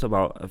 So it's just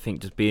about, I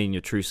think, just being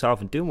your true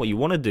self and doing what you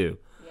want to do.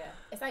 Yeah,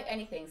 it's like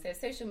anything. So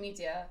social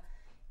media,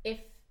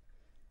 if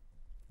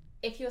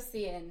you're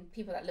seeing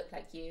people that look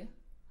like you,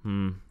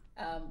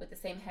 with the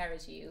same hair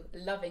as you,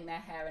 loving their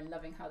hair and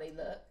loving how they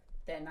look,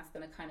 then that's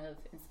going to kind of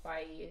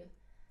inspire you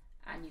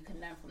and you can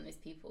learn from those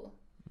people.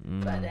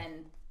 But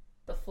then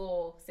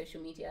before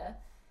social media,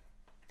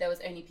 there was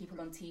only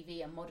people on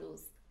TV and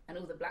models, and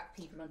all the black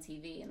people on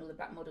TV and all the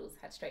black models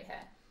had straight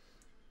hair.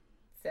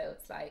 So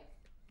it's like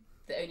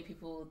the only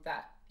people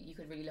that you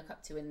could really look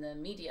up to in the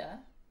media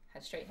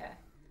had straight hair.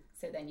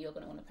 So then you're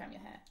going to want to perm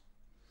your hair.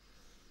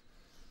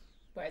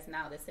 Whereas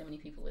now there's so many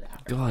people with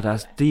afro. God,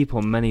 that's deep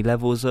on many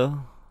levels,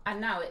 though.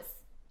 And now it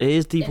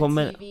is deep on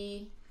many.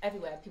 TV,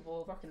 everywhere,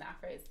 people rocking the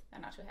afros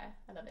and natural hair.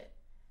 I love it.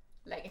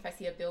 Like if I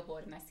see a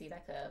billboard and I see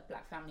like a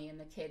black family and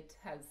the kid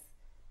has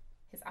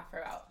his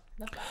afro out,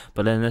 love that.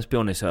 But then let's be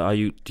honest,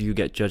 do you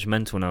get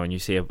judgmental now when you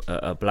see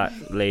a black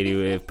lady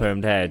with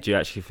permed hair? Do you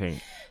actually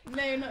think?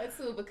 No, not at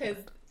all, because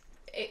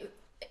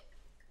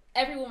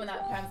every woman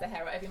that perms their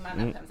hair or every man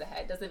that perms their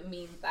hair doesn't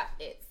mean that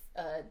it's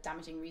a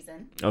damaging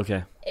reason.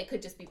 Okay. It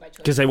could just be by choice.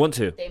 Because they want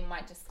to. They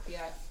might just be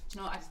like, do you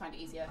know what, I just find it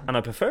easier. And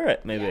I prefer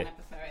it, maybe. Yeah, and I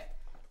prefer it,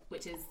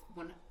 which is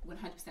 100%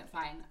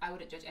 fine. I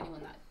wouldn't judge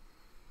anyone that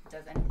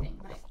does anything.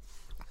 Like,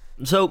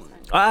 so,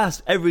 I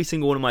asked every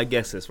single one of my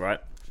guests this, right?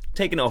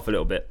 Taking it off a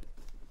little bit.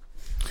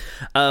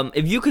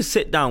 If you could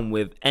sit down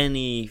with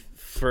any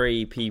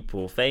 3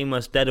 people,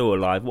 famous, dead or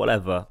alive,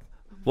 whatever,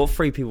 what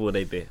 3 people would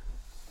they be?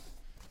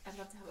 I'd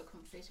love to have a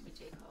conversation with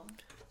J. Cole.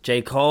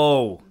 J.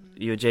 Cole.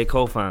 You're a J.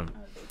 Cole fan.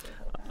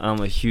 I'm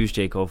a huge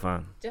J. Cole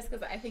fan. Just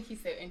because I think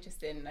he's so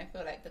interesting, and I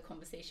feel like the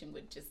conversation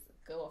would just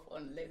go off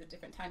on loads of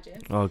different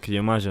tangents. Oh, can you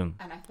imagine?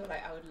 And I feel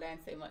like I would learn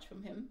so much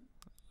from him.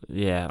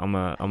 Yeah,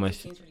 he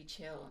seems really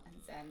chill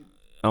and zen.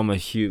 I'm a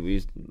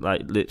huge,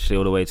 like literally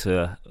all the way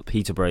to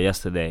Peterborough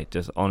yesterday,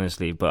 just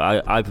honestly.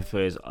 But I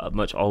prefer his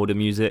much older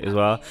music as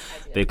well,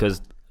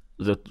 because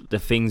the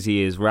things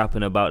he is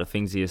rapping about, the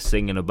things he is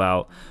singing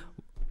about,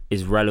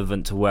 is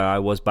relevant to where I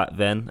was back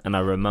then, and I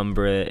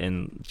remember it,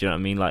 and do you know what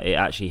I mean? Like, it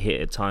actually hit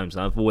at times,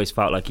 and I've always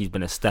felt like he's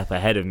been a step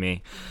ahead of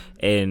me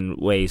in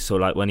ways. So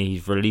like when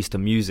he's released the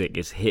music,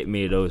 it's hit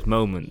me at those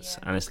moments,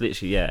 and it's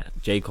literally,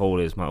 J. Cole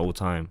is my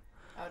all-time.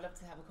 I would love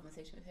to have a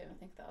conversation with him. I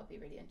think that would be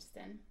really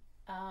interesting.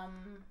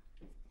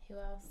 Who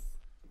else?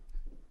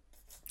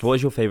 What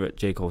is your favourite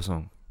J. Cole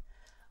song?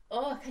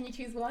 Oh, can you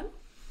choose one?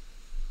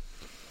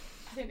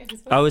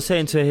 I was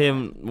saying to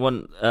him,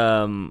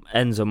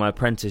 Enzo, my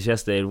apprentice,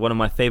 yesterday, one of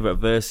my favourite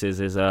verses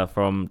is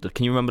can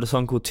you remember the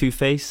song called Two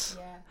Face?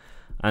 Yeah.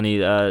 And he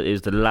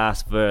is the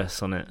last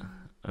verse on it.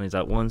 And he's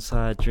like, one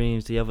side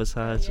dreams, the other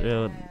side's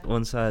real,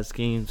 one side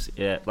schemes.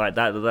 Yeah, like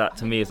that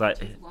to me is like...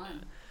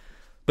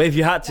 But if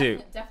you had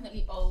to...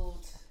 Definitely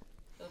old.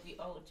 It would be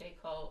old J.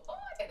 Cole. Oh,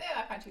 I don't know,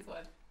 I can't choose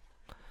one.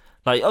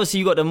 Like,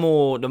 obviously you got the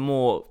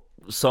more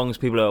songs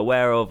people are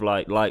aware of,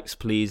 like Likes,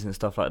 Please and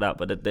stuff like that,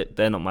 but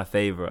they're not my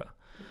favourite.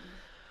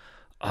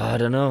 I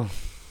don't know.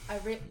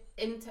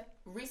 In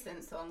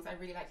recent songs, I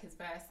really like his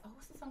verse. Oh,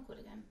 what's the song called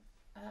again?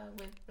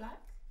 With Black?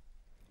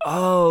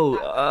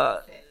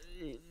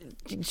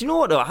 Do you know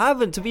what though? I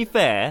haven't, to be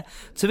fair,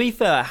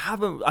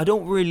 I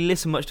don't really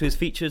listen much to his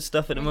featured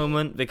stuff at the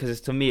moment, because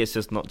to me it's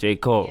just not J.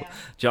 Cole. Yeah. Do you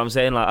know what I'm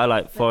saying? Like, I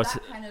like Forest.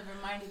 That kind of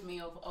reminded me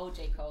of old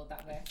J. Cole,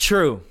 that verse.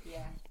 True.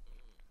 Yeah.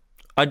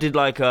 I did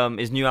like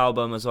his new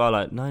album as well,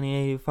 like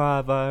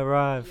 1985 I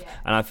Arrived,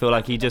 and I feel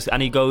like he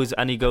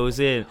goes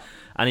in,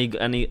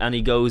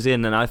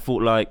 and I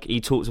thought like he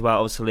talks about,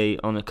 obviously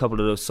on a couple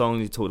of those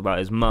songs he talked about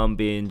his mum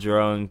being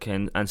drunk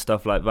and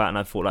stuff like that, and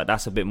I thought like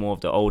that's a bit more of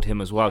the old him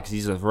as well, because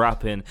he's just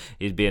rapping,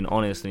 he's being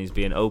honest and he's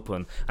being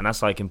open, and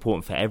that's like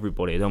important for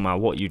everybody. It don't matter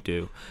what you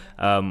do.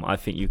 I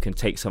think you can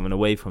take something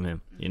away from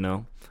him, you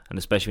know, and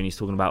especially when he's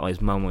talking about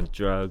his mum on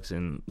drugs,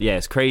 and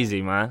it's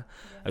crazy, man.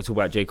 I talk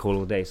about J. Cole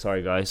all day.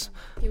 Sorry, guys.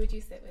 Who would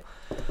you sit with?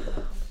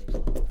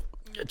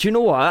 Do you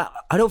know what?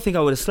 I don't think I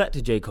would have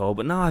selected J. Cole,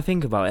 but now I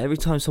think about it, every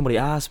time somebody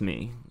asks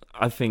me,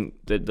 I think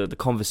that the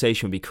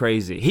conversation would be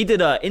crazy. He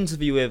did an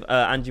interview with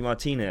Angie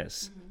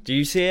Martinez. Do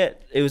you see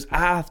it? It was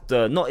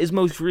after, not his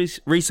most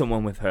recent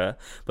one with her,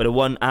 but the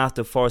one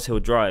after Forest Hill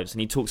Drives. And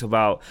he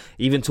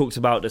even talks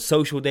about the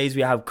social days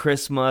we have,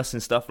 Christmas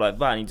and stuff like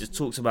that. And he just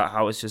talks about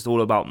how it's just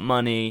all about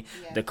money,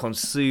 the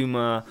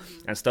consumer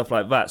and stuff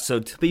like that.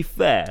 So to be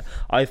fair,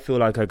 I feel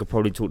like I could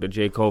probably talk to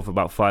J. Cole for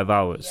about 5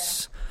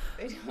 hours.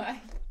 Yeah, so do I.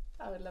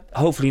 I would love that.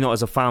 Hopefully not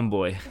as a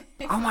fanboy.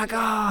 Oh my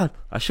God.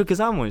 I shook his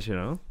hand once, you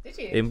know. Did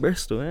you? In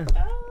Bristol, yeah.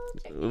 Oh,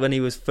 okay. When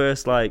he was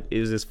first, it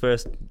was his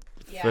first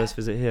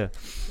visit here.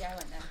 Yeah, I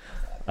went there.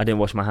 I didn't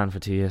wash my hand for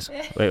 2 years.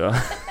 Wait, what?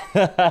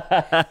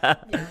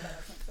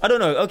 I don't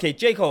know. Okay,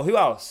 J. Cole, who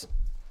else?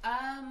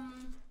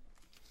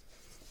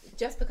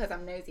 Just because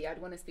I'm nosy, I'd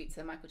want to speak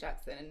to Michael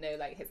Jackson and know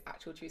like his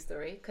actual true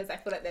story, because I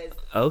feel like there's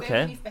so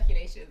many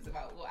speculations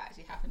about what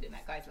actually happened in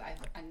that guy's life,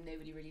 and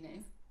nobody really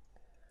knows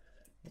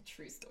the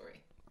true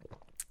story.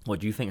 What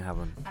do you think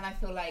happened? And I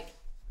feel like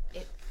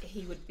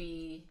he would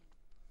be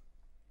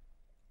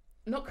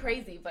not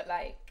crazy, but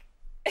like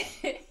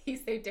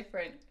he's so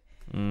different.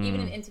 Even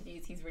in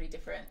interviews, he's really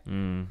different.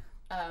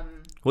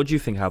 What do you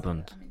think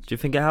happened? Do you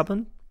think it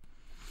happened?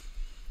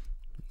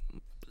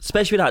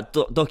 Especially that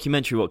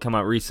documentary what came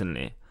out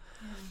recently.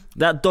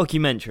 That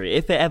documentary,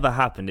 if it ever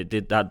happened,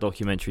 that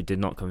documentary did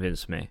not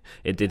convince me.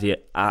 It did the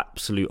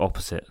absolute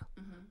opposite.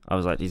 I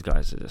was like, these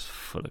guys are just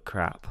full of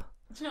crap.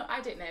 Do you know,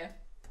 I don't know.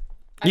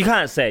 You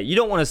can't say. You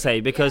don't want to say,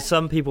 because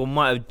some people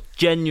might have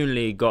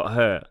genuinely got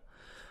hurt.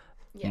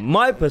 Yeah.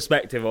 My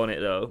perspective on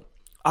it, though,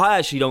 I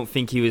actually don't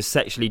think he was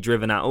sexually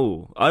driven at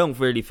all. I don't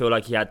really feel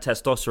like he had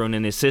testosterone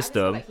in his I just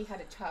system. feel like he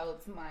had a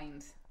child's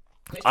mind.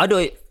 I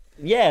don't.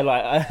 Yeah,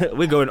 like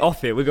we're going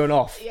off here. We're going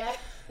off. Yeah.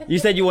 You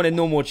said you wanted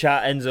normal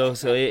chat, Enzo,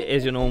 so it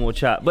is your normal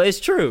chat. But it's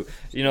true.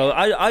 You know,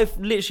 I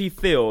literally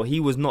feel he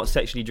was not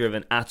sexually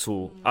driven at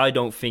all. I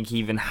don't think he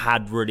even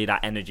had really that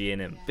energy in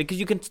him. Because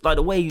you can, like,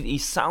 the way he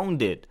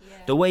sounded,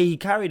 the way he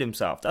carried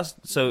himself. That's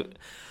so,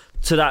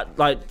 to that,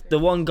 like, the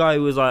one guy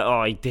who was like,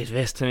 oh, he did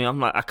this to me. I'm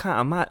like,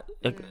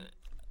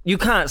 you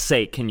can't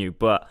say, can you?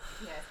 But.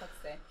 Yeah, it's hard to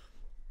say.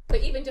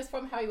 But even just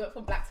from how he went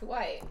from black to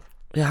white.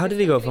 Yeah, how did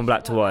he go from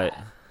black to white?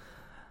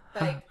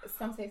 Like,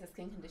 some say it's a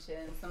skin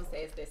condition, some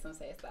say it's this, some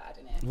say it's that, I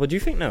don't know. What do you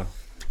think now?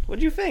 What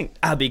do you think?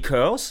 Abby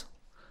Curls?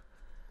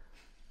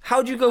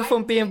 How do you go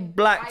from being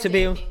black to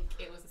being... I think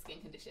it was a skin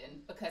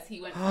condition because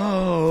he went from...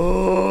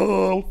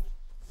 Oh.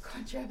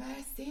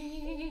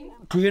 Controversy.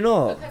 Do you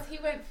not? Because he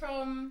went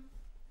from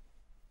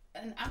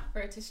an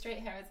afro to straight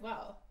hair as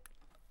well.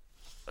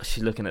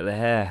 She's looking at the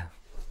hair.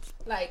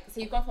 Like,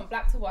 so you've gone from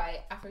black to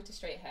white, afro to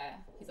straight hair.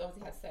 He's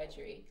obviously had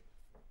surgery.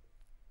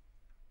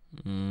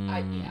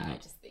 I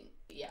just think,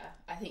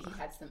 I think he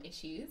had some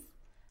issues,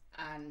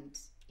 and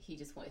he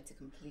just wanted to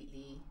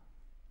completely.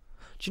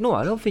 Do you know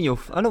what? I don't think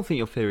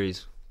your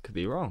theories could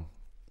be wrong.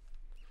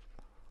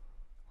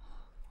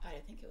 I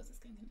don't think it was a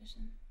skin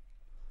condition.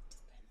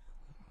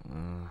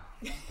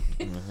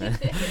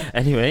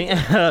 Anyway,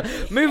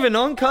 moving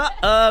on. Cut.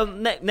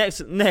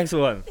 Next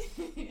one.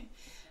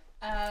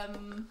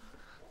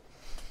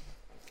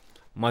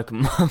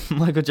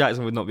 Michael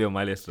Jackson would not be on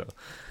my list though.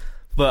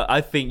 But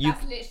I think you...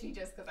 That's literally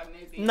just because I'm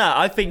nosy. Nah,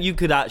 I think you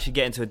could actually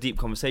get into a deep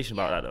conversation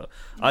about that, though.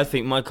 I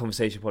think my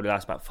conversation probably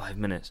lasts about 5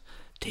 minutes.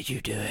 Did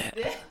you do it?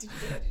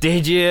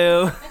 Did you?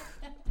 Who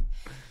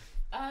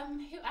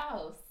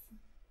else?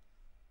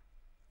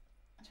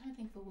 I'm trying to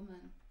think of a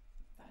woman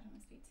that I don't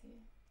want to speak to.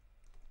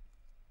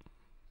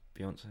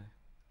 Beyonce.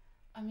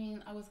 I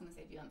mean, I was going to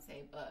say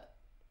Beyonce, but...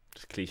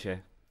 Just cliche,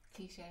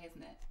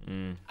 isn't it?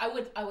 Mm. I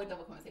would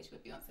love a conversation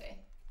with Beyonce.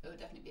 It would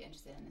definitely be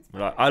interesting and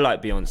inspiring. Like, I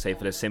like Beyonce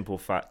for the simple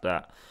fact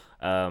that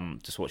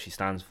just what she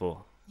stands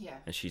for. Yeah.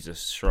 And she's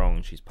just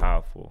strong, she's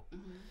powerful.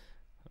 Mm-hmm.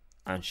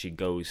 And she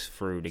goes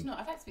through the... You know,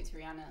 I'd like to speak to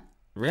Rihanna.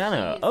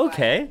 Rihanna,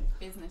 okay. Like,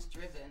 business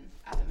driven.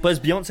 But is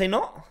Beyonce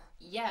not?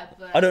 Yeah,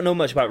 but... I don't know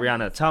much about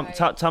Rihanna. Tell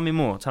me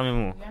more.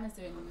 Rihanna's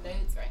doing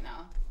loads right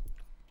now.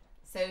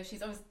 So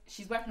she's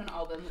working on an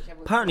album, which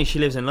everyone... Apparently she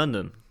lives in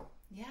London.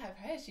 Yeah, I've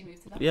heard she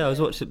moved to London. Yeah, I was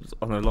watching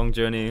on a long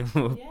journey.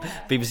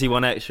 BBC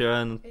One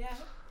Extra and... Yeah.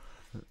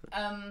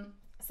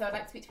 So I'd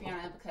like to speak to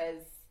Rihanna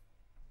because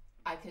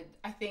I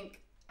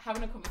think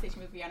having a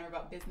conversation with Rihanna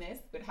about business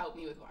would help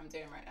me with what I'm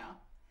doing right now.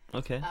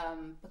 Okay.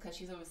 Because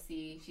she's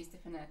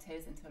dipping her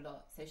toes into a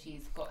lot. So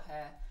she's got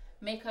her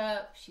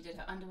makeup, she did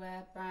her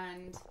underwear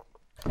brand,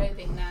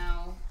 clothing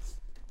now.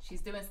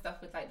 She's doing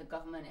stuff with like the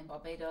government in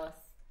Barbados.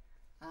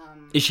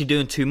 Is she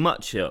doing too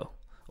much, yo?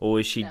 Or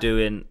is she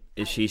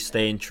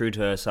staying true to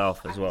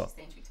herself as well? She's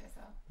staying true to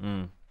herself.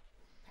 Personally.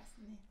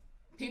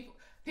 People.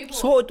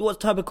 So what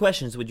type of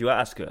questions would you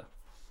ask her?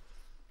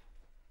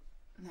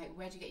 Like,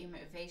 where do you get your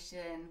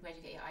motivation? Where do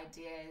you get your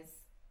ideas?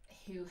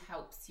 Who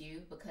helps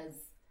you? Because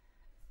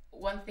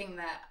one thing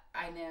that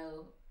I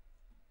know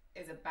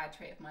is a bad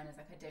trait of mine is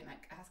like I don't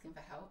like asking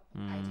for help.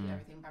 I do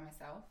everything by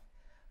myself.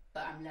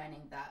 But I'm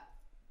learning that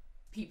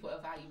people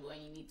are valuable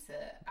and you need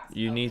to ask.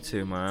 You need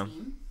to,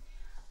 man.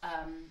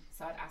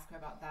 So I'd ask her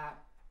about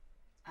that.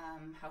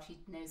 How she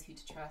knows who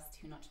to trust,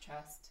 who not to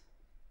trust.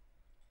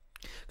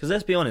 Because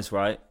let's be honest,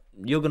 right?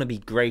 You're going to be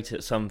great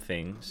at some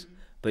things,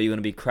 but you're going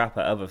to be crap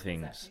at other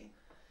things. Exactly.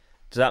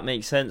 Does that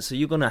make sense? So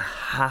you're going to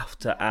have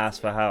to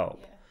ask for help.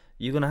 Yeah.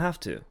 You're going to have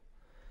to.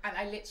 And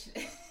I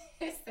literally,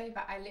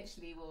 I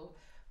literally will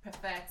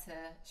prefer to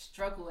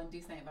struggle and do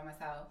something by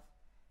myself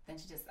than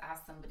to just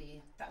ask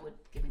somebody that would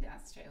give me the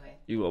answer straight away.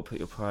 You got to put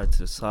your pride to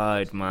the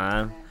side,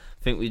 man. Yeah.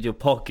 Think with your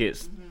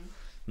pockets.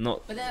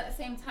 Not. But then at the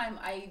same time,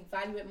 I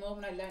value it more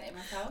when I learn it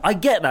myself. I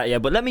get that, yeah,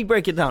 but let me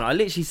break it down. I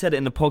literally said it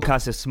in the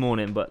podcast this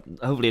morning, but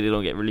hopefully they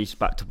don't get released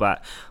back to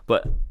back.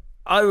 But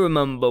I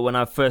remember when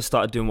I first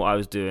started doing what I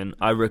was doing,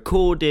 I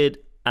recorded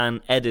and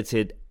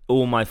edited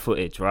all my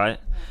footage, right?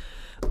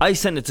 Yeah. I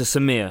sent it to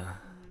Samir.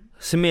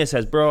 Samir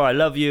says, bro, I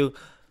love you.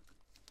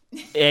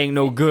 It ain't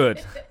no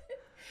good.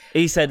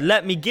 He said,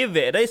 let me give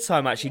it. This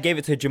time, actually, gave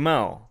it to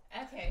Jamal.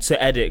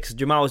 To edit, because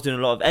Jamal was doing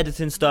a lot of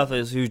editing stuff,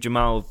 as who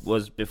Jamal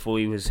was before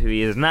he was who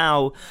he is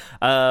now,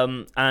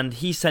 and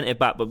he sent it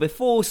back. But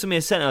before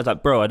Samir sent it, I was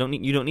like, bro,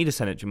 you don't need to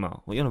send it,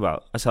 Jamal. What are you on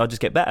about? I said, I'll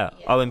just get better.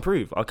 Yeah. I'll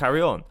improve. I'll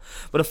carry on.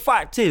 But the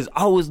fact is,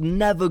 I was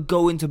never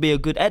going to be a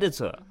good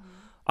editor.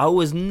 I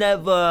was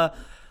never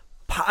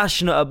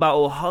passionate about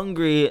or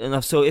hungry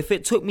enough. So if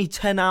it took me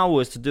 10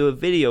 hours to do a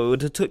video, it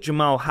would have took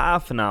Jamal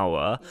half an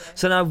hour. Yeah.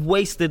 So then I've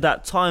wasted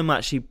that time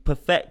actually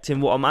perfecting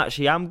what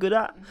I'm good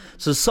at.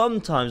 So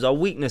sometimes our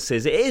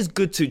weaknesses, it is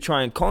good to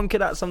try and conquer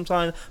that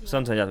sometimes. Yeah.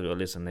 Sometimes you have to go,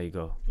 listen, there you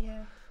go.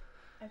 Yeah,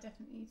 I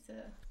definitely need to.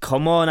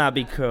 Come on,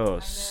 Abby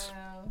Cross.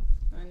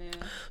 I know.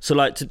 So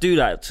like to do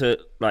that, to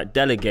like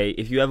delegate,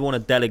 if you ever want to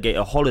delegate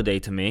a holiday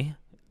to me,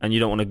 and you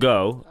don't want to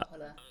go,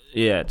 Holla.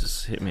 yeah,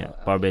 just hit me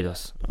up.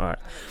 Barbados. All right.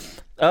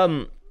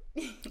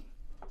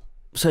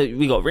 So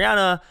we got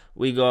Rihanna,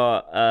 we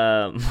got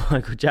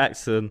Michael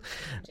Jackson,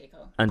 J.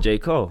 Cole. and J.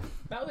 Cole.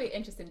 That would be an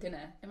interesting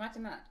dinner.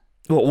 Imagine that.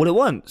 What, all at All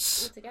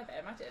once? together,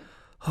 imagine.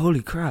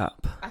 Holy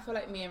crap. I feel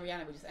like me and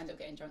Rihanna would just end up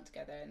getting drunk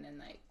together and then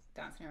like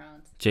dancing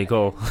around. J.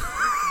 Cole. J.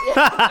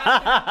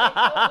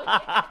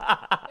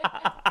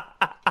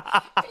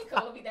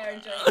 Cole will be there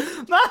enjoying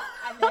it.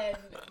 And then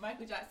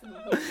Michael Jackson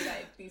will probably be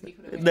like, these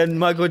people are Then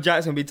Michael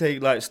Jackson be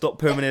taking like stop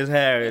perming his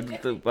hair, and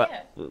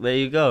there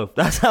you go.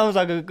 That sounds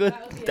like a good.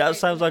 That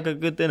sounds like a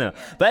good dinner.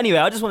 Yeah. But anyway,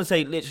 I just want to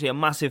say literally a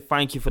massive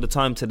thank you for the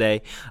time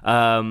today.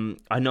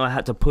 I know I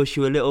had to push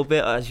you a little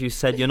bit, as you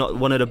said. You're not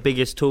one of the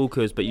biggest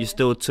talkers, but you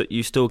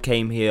still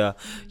came here.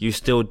 You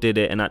still did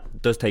it, and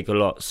that does take a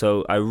lot.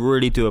 So I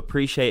really do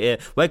appreciate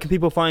it. Where can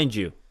people find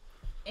you?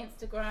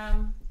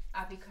 Instagram,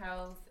 Abby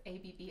Krause,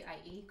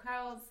 ABBIE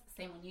Krause.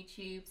 Same on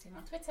YouTube, same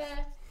on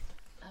Twitter.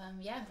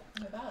 Yeah,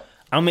 I'm about.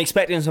 I'm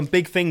expecting some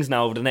big things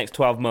now over the next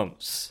 12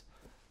 months.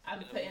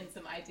 I'm putting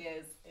some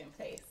ideas in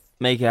place.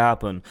 Make it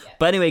happen. Yeah.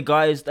 But anyway,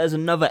 guys, there's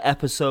another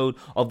episode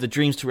of the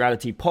Dreams to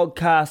Reality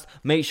podcast.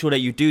 Make sure that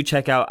you do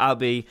check out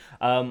Abby.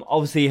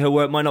 Obviously, her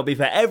work might not be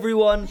for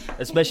everyone,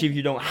 especially if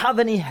you don't have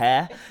any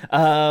hair.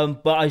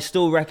 But I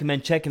still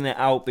recommend checking it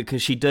out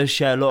because she does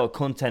share a lot of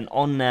content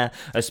on there,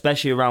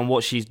 especially around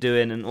what she's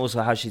doing and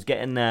also how she's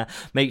getting there.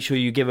 Make sure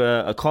you give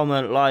her a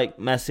comment, like,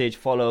 message,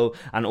 follow,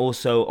 and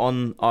also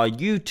on our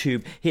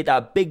YouTube, hit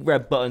that big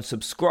red button,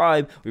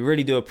 subscribe. We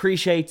really do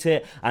appreciate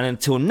it. And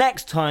until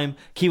next time,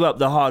 keep up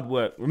the hard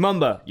work.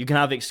 Remember, you can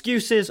have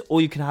excuses or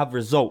you can have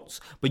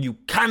results, but you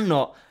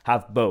cannot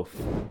have both.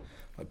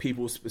 Like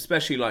people,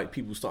 especially like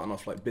people starting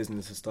off like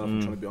business and stuff,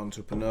 and trying to be an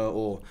entrepreneur,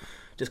 or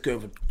just going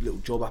for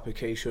little job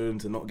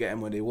applications and not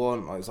getting where they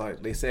want. Like, it's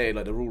like they say,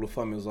 like the rule of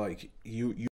thumb is like you